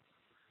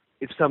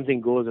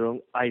something goes wrong?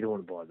 I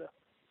don't bother.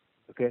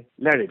 Okay,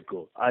 let it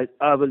go. I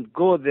will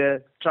go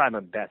there, try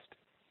my best.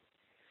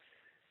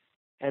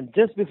 And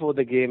just before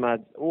the game,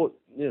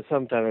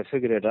 sometime I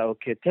figured it out.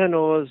 Okay, 10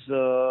 overs,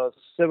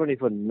 70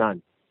 for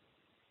none.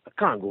 I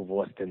can't go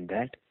worse than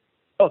that.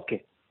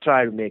 Okay,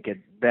 try to make it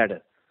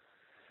better.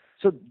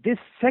 So this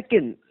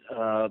second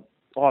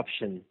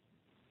option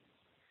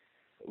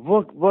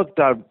worked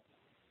out,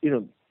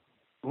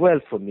 well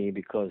for me,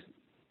 because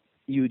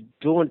you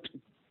don't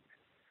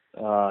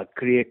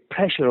create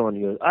pressure on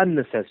you,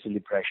 unnecessarily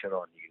pressure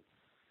on you.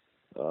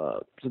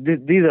 So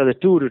these are the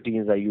two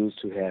routines I used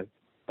to have,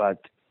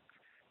 but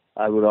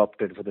I would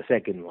opted for the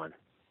second one.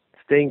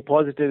 Staying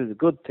positive is a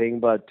good thing,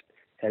 but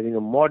having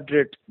a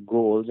moderate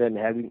goals and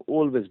having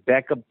always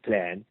backup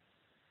plan,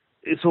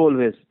 it's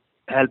always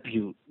help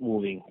you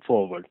moving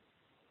forward.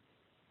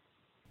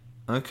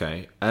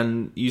 Okay,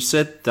 and you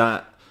said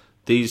that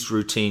these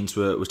routines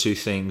were two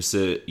things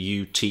that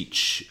you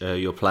teach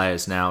your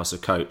players now as a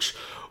coach.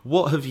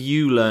 What have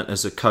you learnt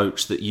as a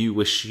coach that you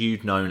wish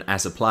you'd known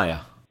as a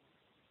player?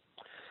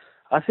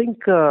 I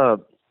think there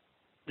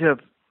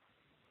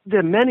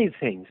are many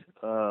things.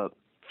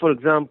 For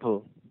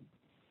example,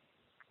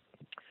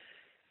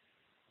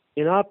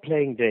 in our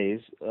playing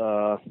days,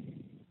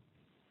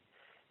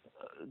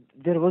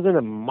 there wasn't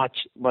a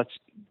much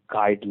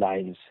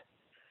guidelines.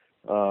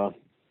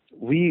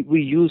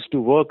 We used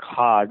to work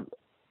hard,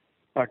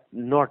 but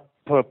not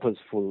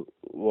purposeful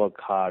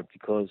work hard,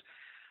 because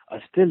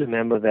I still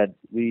remember that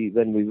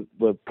when we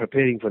were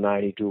preparing for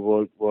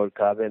 92 World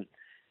Cup,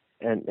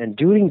 and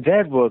during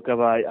that World Cup,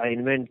 I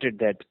invented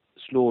that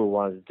slower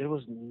ones. There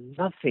was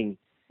nothing,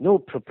 no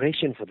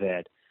preparation for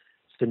that.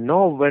 So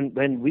now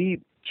when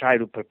we try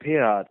to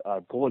prepare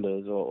our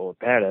bowlers or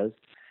batters,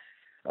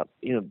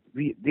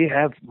 they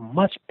have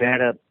much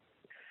better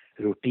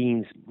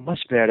routines,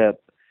 much better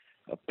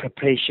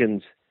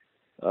preparations.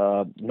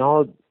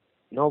 Now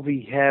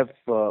we have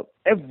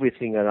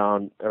everything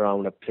around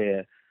a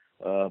player.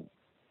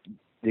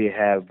 They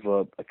have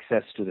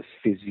access to the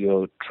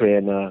physio,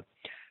 trainer,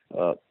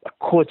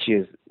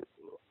 coaches,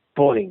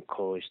 bowling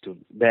coach, to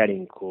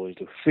batting coach,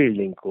 to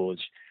fielding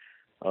coach,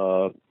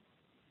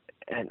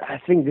 and I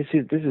think this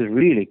is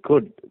really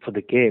good for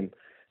the game.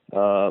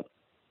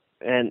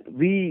 And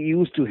we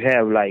used to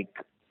have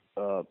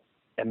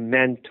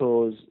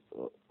mentors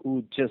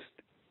who just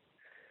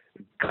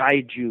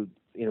guide you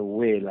in a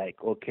way,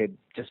 like, okay,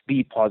 just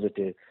be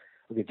positive.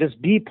 Okay, just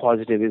be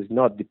positive is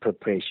not the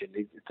preparation.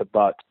 It's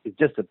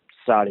just a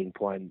starting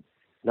point.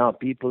 Now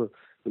people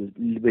will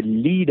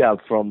lead up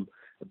from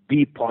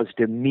be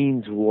positive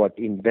means what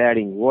in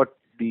batting. What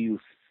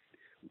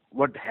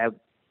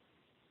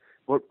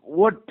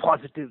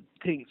positive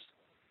things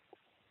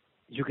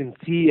you can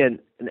see and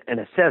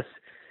assess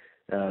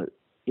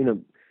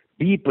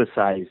be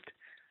precise,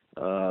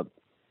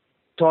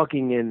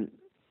 talking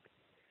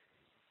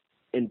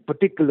in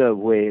particular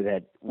way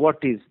that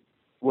what is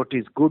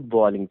good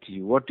bowling to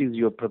you, what is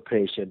your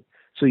preparation.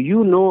 So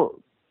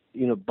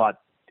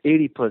about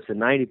 80%,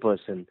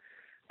 90%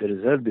 the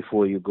result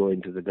before you go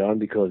into the ground,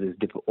 because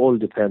it all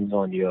depends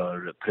on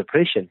your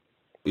preparation.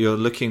 You're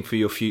looking for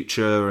your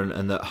future,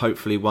 and that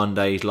hopefully one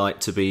day you'd like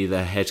to be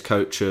the head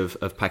coach of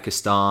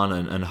Pakistan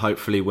and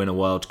hopefully win a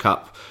World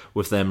Cup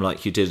with them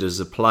like you did as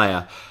a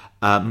player.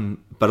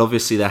 But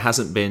obviously there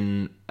hasn't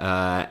been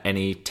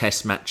any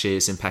test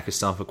matches in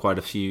Pakistan for quite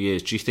a few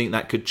years. Do you think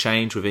that could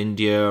change with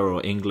India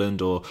or England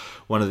or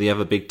one of the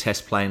other big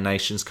test playing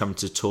nations come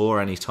to tour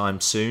anytime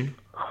soon?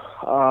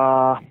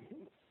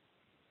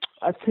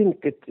 I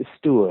think it's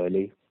too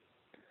early.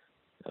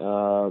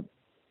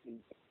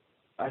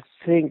 I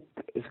think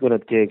it's going to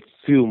take a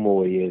few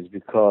more years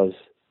because,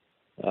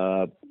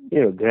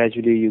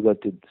 gradually you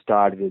got to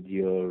start with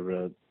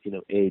your,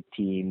 8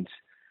 teams,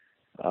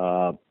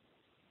 or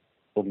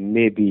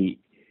maybe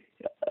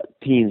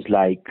teams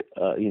like,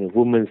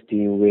 women's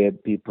team where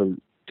people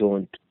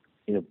don't,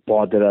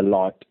 bother a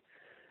lot.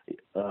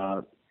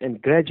 And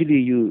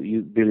gradually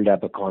you build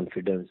up a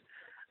confidence.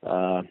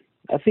 I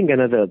think it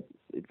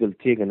will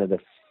take another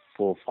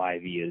 4 or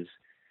 5 years,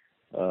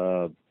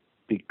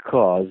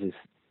 because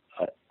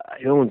I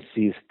don't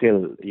see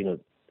still, the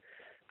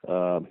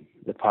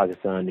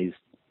Pakistan is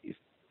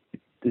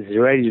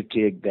ready to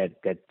take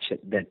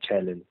that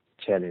challenge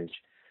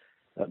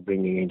of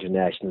bringing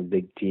international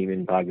big team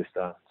in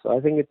Pakistan. So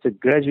I think it's a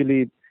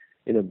gradually,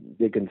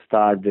 they can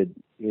start with,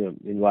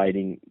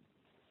 inviting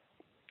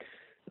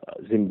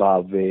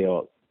Zimbabwe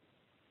or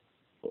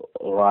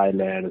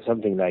Ireland or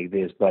something like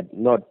this, but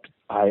not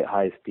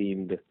high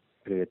esteemed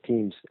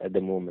teams at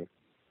the moment.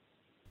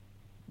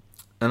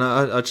 And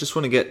I just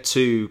want to get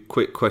 2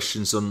 quick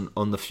questions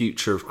on the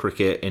future of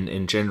cricket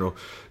in general.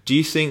 Do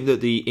you think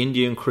that the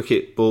Indian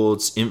Cricket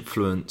Board's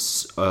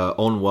influence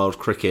on world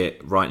cricket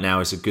right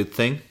now is a good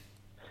thing?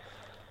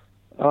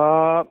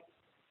 I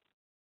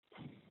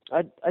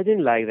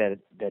didn't like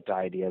that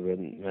idea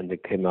when they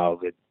came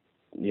out with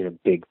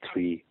big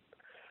 3,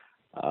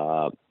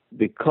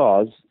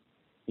 because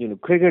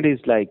cricket is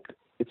like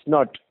it's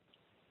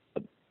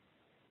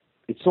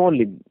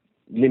only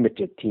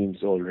limited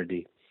teams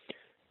already.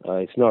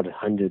 It's not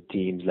 100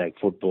 teams like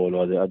football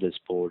or the other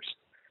sports.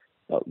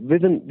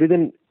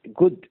 Within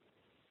good,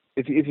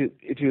 if you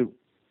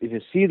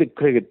see the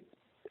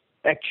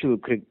actual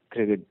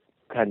cricket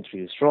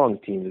countries, strong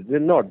teams, they're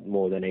not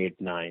more than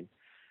 8-9.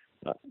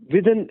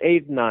 Within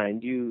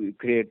 8-9, you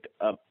create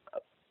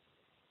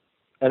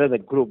another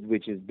group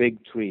which is big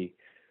 3.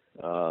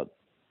 I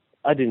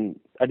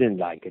didn't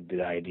like it,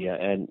 the idea,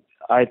 and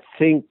I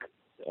think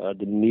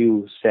the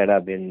new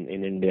setup in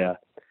India.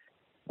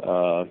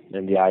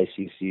 And the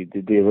ICC,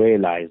 they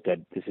realized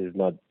that this is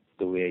not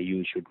the way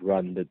you should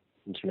run the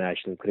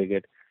international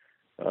cricket.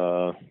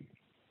 And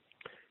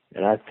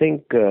I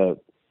think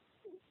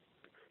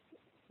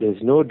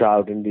there's no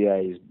doubt India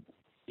is,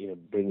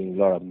 bringing a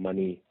lot of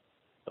money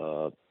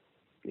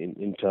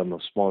in terms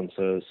of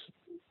sponsors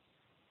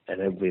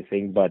and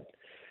everything. But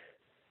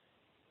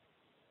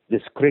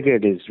this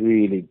cricket is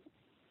really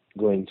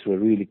going through a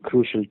really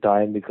crucial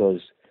time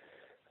because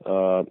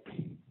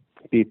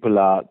people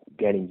are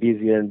getting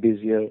busier and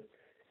busier,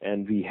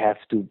 and we have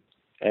to,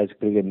 as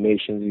cricket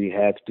nations, we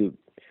have to,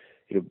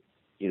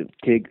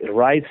 take a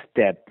right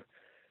step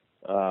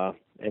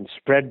and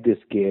spread this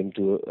game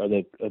to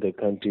other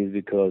countries,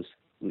 because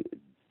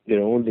there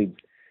are only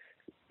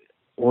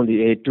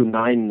 8 to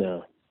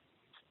 9,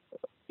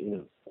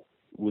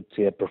 would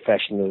say a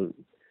professional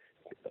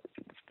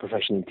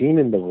team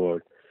in the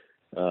world.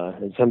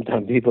 And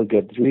sometimes people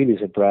get really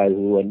surprised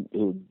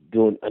who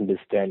don't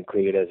understand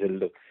cricket as a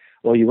look.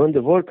 Well, you won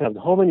the World Cup.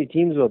 How many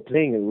teams were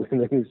playing? And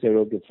then you say,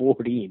 okay,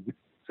 14.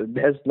 So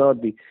that's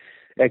not the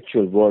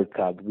actual World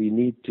Cup. We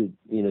need to,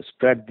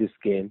 spread this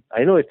game.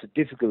 I know it's a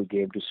difficult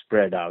game to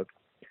spread out,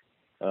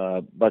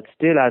 but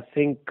still, I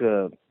think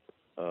the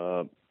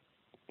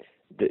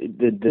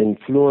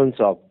influence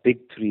of big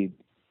 3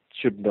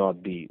 should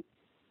not be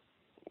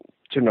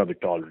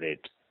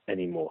tolerated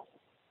anymore.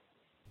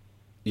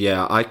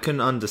 Yeah, I can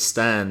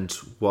understand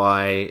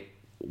why,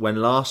 when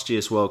last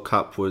year's World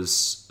Cup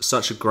was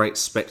such a great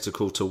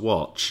spectacle to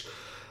watch,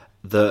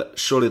 that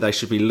surely they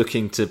should be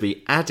looking to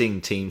be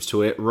adding teams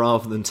to it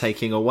rather than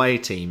taking away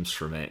teams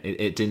from it.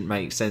 It didn't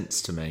make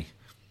sense to me.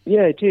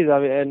 Yeah, it is. I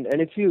mean,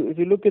 and if you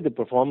look at the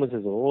performances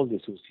of all the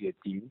associate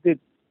teams, they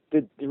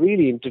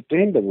really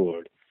entertain the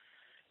world.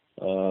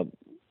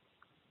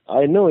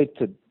 I know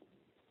it's a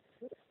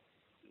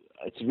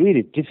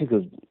really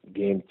difficult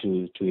game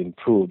to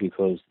improve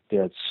because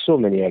there are so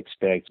many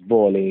aspects: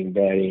 bowling,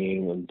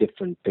 batting, on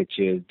different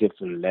pitches,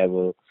 different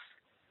level.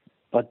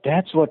 But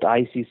that's what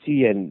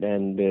ICC and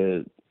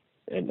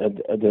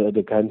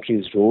other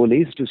countries' role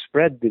is, to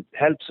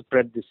help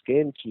spread this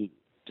game to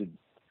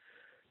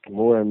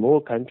more and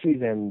more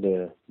countries and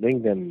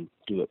bring them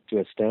to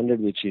a standard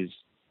which is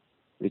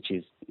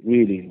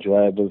really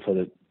enjoyable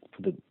for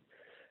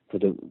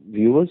the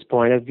viewers'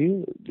 point of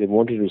view. They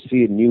wanted to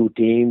see new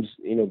teams,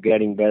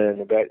 getting better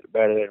and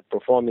better and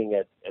performing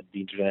at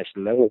the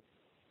international level.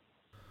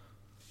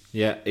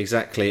 Yeah,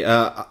 exactly.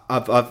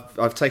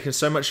 I've taken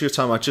so much of your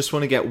time. I just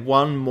want to get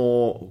one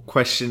more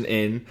question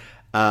in,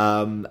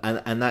 and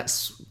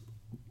that's,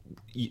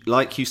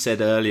 like you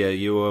said earlier,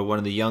 you were one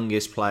of the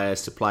youngest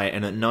players to play,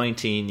 and at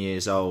 19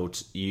 years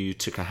old, you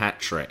took a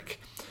hat-trick.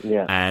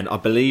 Yeah. And I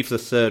believe the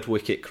third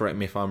wicket, correct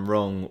me if I'm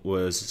wrong,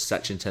 was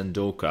Sachin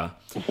Tendulkar.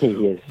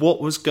 Yes.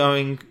 What was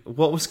going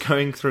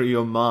through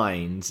your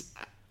mind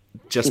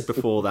just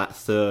before that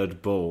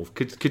third ball?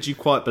 Could you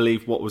quite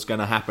believe what was going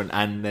to happen?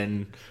 And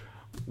then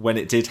when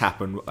it did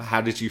happen, how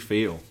did you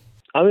feel?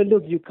 I mean,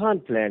 look, you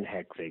can't plan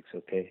hat tricks,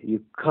 okay?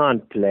 You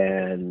can't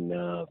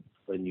plan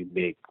when you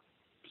make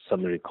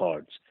some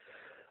records.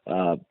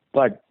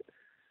 But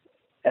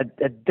at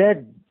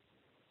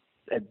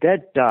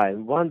that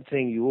time, one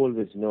thing you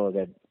always know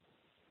that,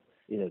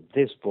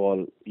 this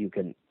ball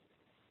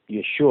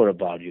you're sure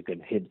about, you can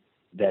hit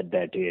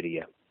that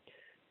area.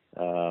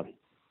 And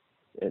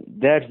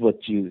that's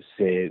what you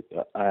say,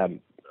 I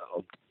am at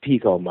the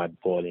peak of my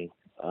bowling.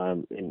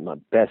 I'm in my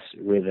best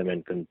rhythm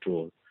and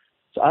control.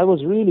 So I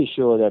was really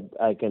sure that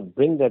I can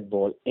bring that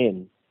ball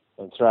in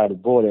and try to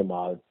bowl him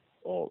out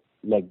or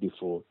leg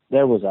before. That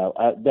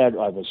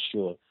I was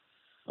sure.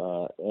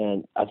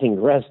 And I think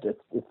rest,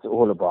 it's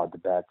all about the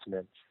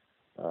batsman.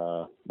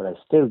 But I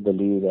still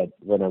believe that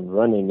when I'm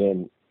running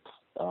in,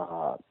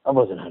 I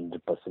wasn't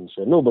 100%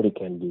 sure. Nobody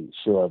can be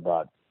sure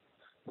about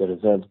the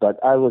results, but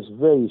I was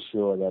very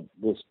sure that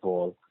this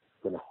ball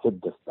going to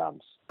hit the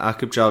stumps.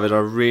 Aqib Javid, I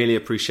really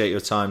appreciate your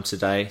time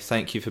today.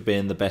 Thank you for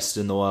being the best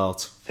in the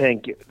world.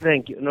 Thank you.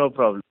 No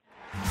problem.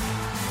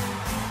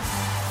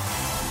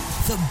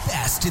 The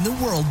Best in the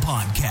World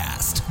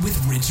podcast with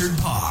Richard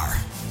Parr.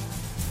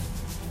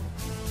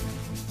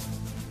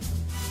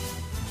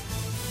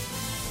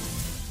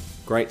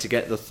 Great to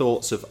get the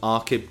thoughts of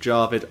Aqib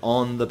Javid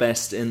on the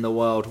Best in the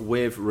World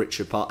with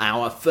Richard Parr,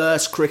 our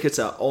first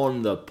cricketer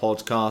on the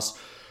podcast.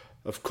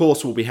 Of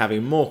course, we'll be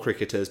having more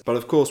cricketers, but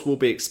of course, we'll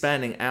be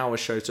expanding our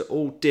show to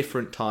all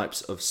different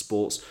types of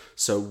sports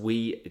so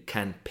we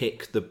can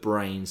pick the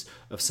brains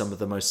of some of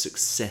the most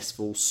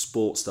successful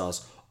sports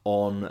stars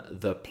on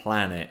the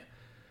planet.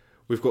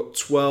 We've got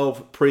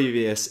 12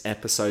 previous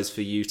episodes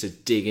for you to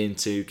dig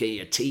into, get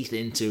your teeth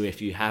into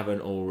if you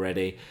haven't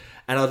already.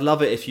 And I'd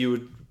love it if you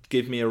would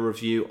give me a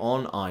review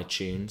on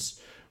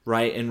iTunes,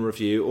 rate and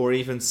review, or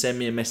even send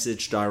me a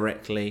message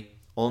directly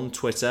on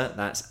Twitter,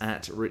 that's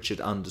at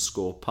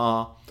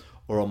Richard_Parr,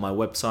 or on my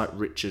website,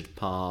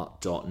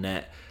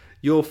 richardparr.net.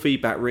 Your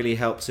feedback really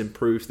helps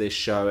improve this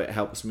show. It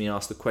helps me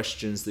ask the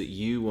questions that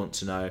you want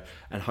to know,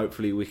 and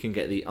hopefully we can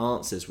get the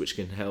answers which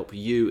can help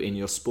you in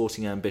your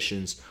sporting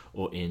ambitions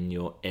or in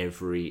your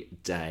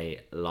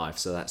everyday life.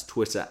 So that's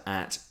Twitter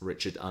at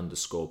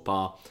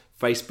Richard_Parr,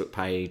 Facebook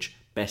page,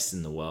 Best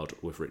in the World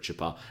with Richard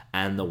Parr,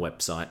 and the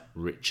website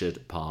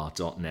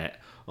richardparr.net.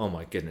 Oh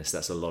my goodness,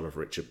 that's a lot of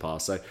Richard Parr.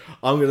 So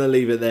I'm going to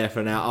leave it there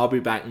for now. I'll be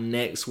back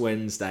next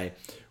Wednesday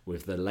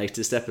with the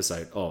latest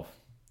episode of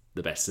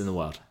The Best in the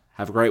World.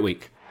 Have a great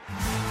week.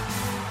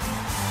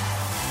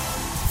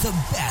 The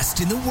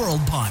Best in the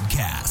World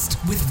podcast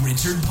with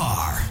Richard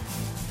Parr.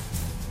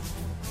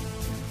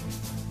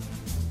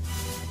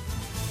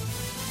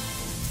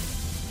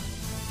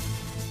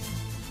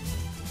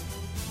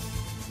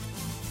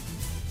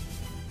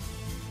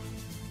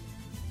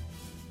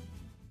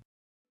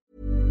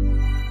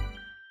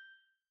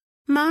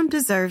 Mom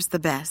deserves the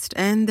best,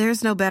 and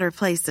there's no better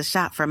place to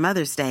shop for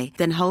Mother's Day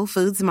than Whole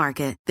Foods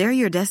Market. They're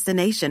your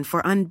destination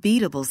for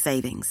unbeatable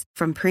savings,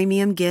 from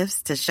premium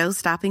gifts to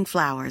show-stopping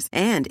flowers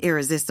and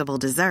irresistible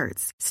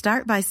desserts.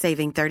 Start by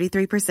saving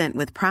 33%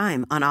 with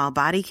Prime on all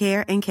body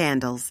care and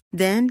candles.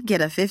 Then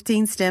get a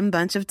 15-stem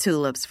bunch of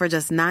tulips for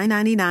just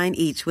 $9.99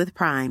 each with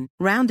Prime.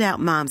 Round out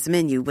Mom's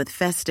menu with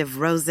festive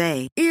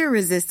rosé,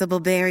 irresistible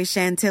berry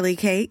chantilly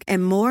cake,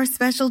 and more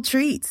special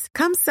treats.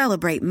 Come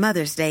celebrate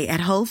Mother's Day at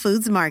Whole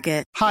Foods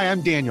Market. Hi,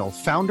 I'm Daniel,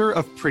 founder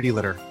of Pretty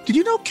Litter. Did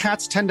you know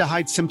cats tend to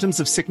hide symptoms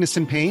of sickness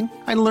and pain?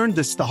 I learned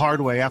this the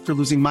hard way after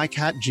losing my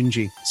cat,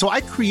 Gingy. So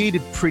I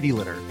created Pretty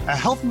Litter, a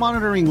health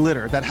monitoring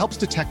litter that helps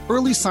detect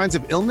early signs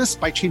of illness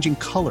by changing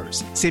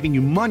colors, saving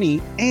you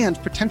money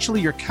and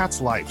potentially your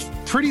cat's life.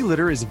 Pretty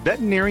Litter is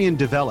veterinarian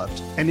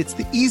developed, and it's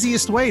the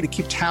easiest way to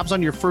keep tabs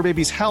on your fur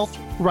baby's health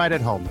right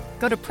at home.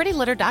 Go to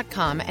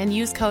prettylitter.com and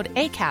use code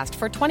ACAST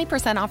for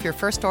 20% off your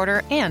first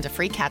order and a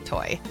free cat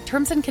toy.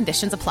 Terms and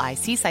conditions apply.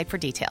 See site for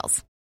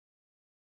details.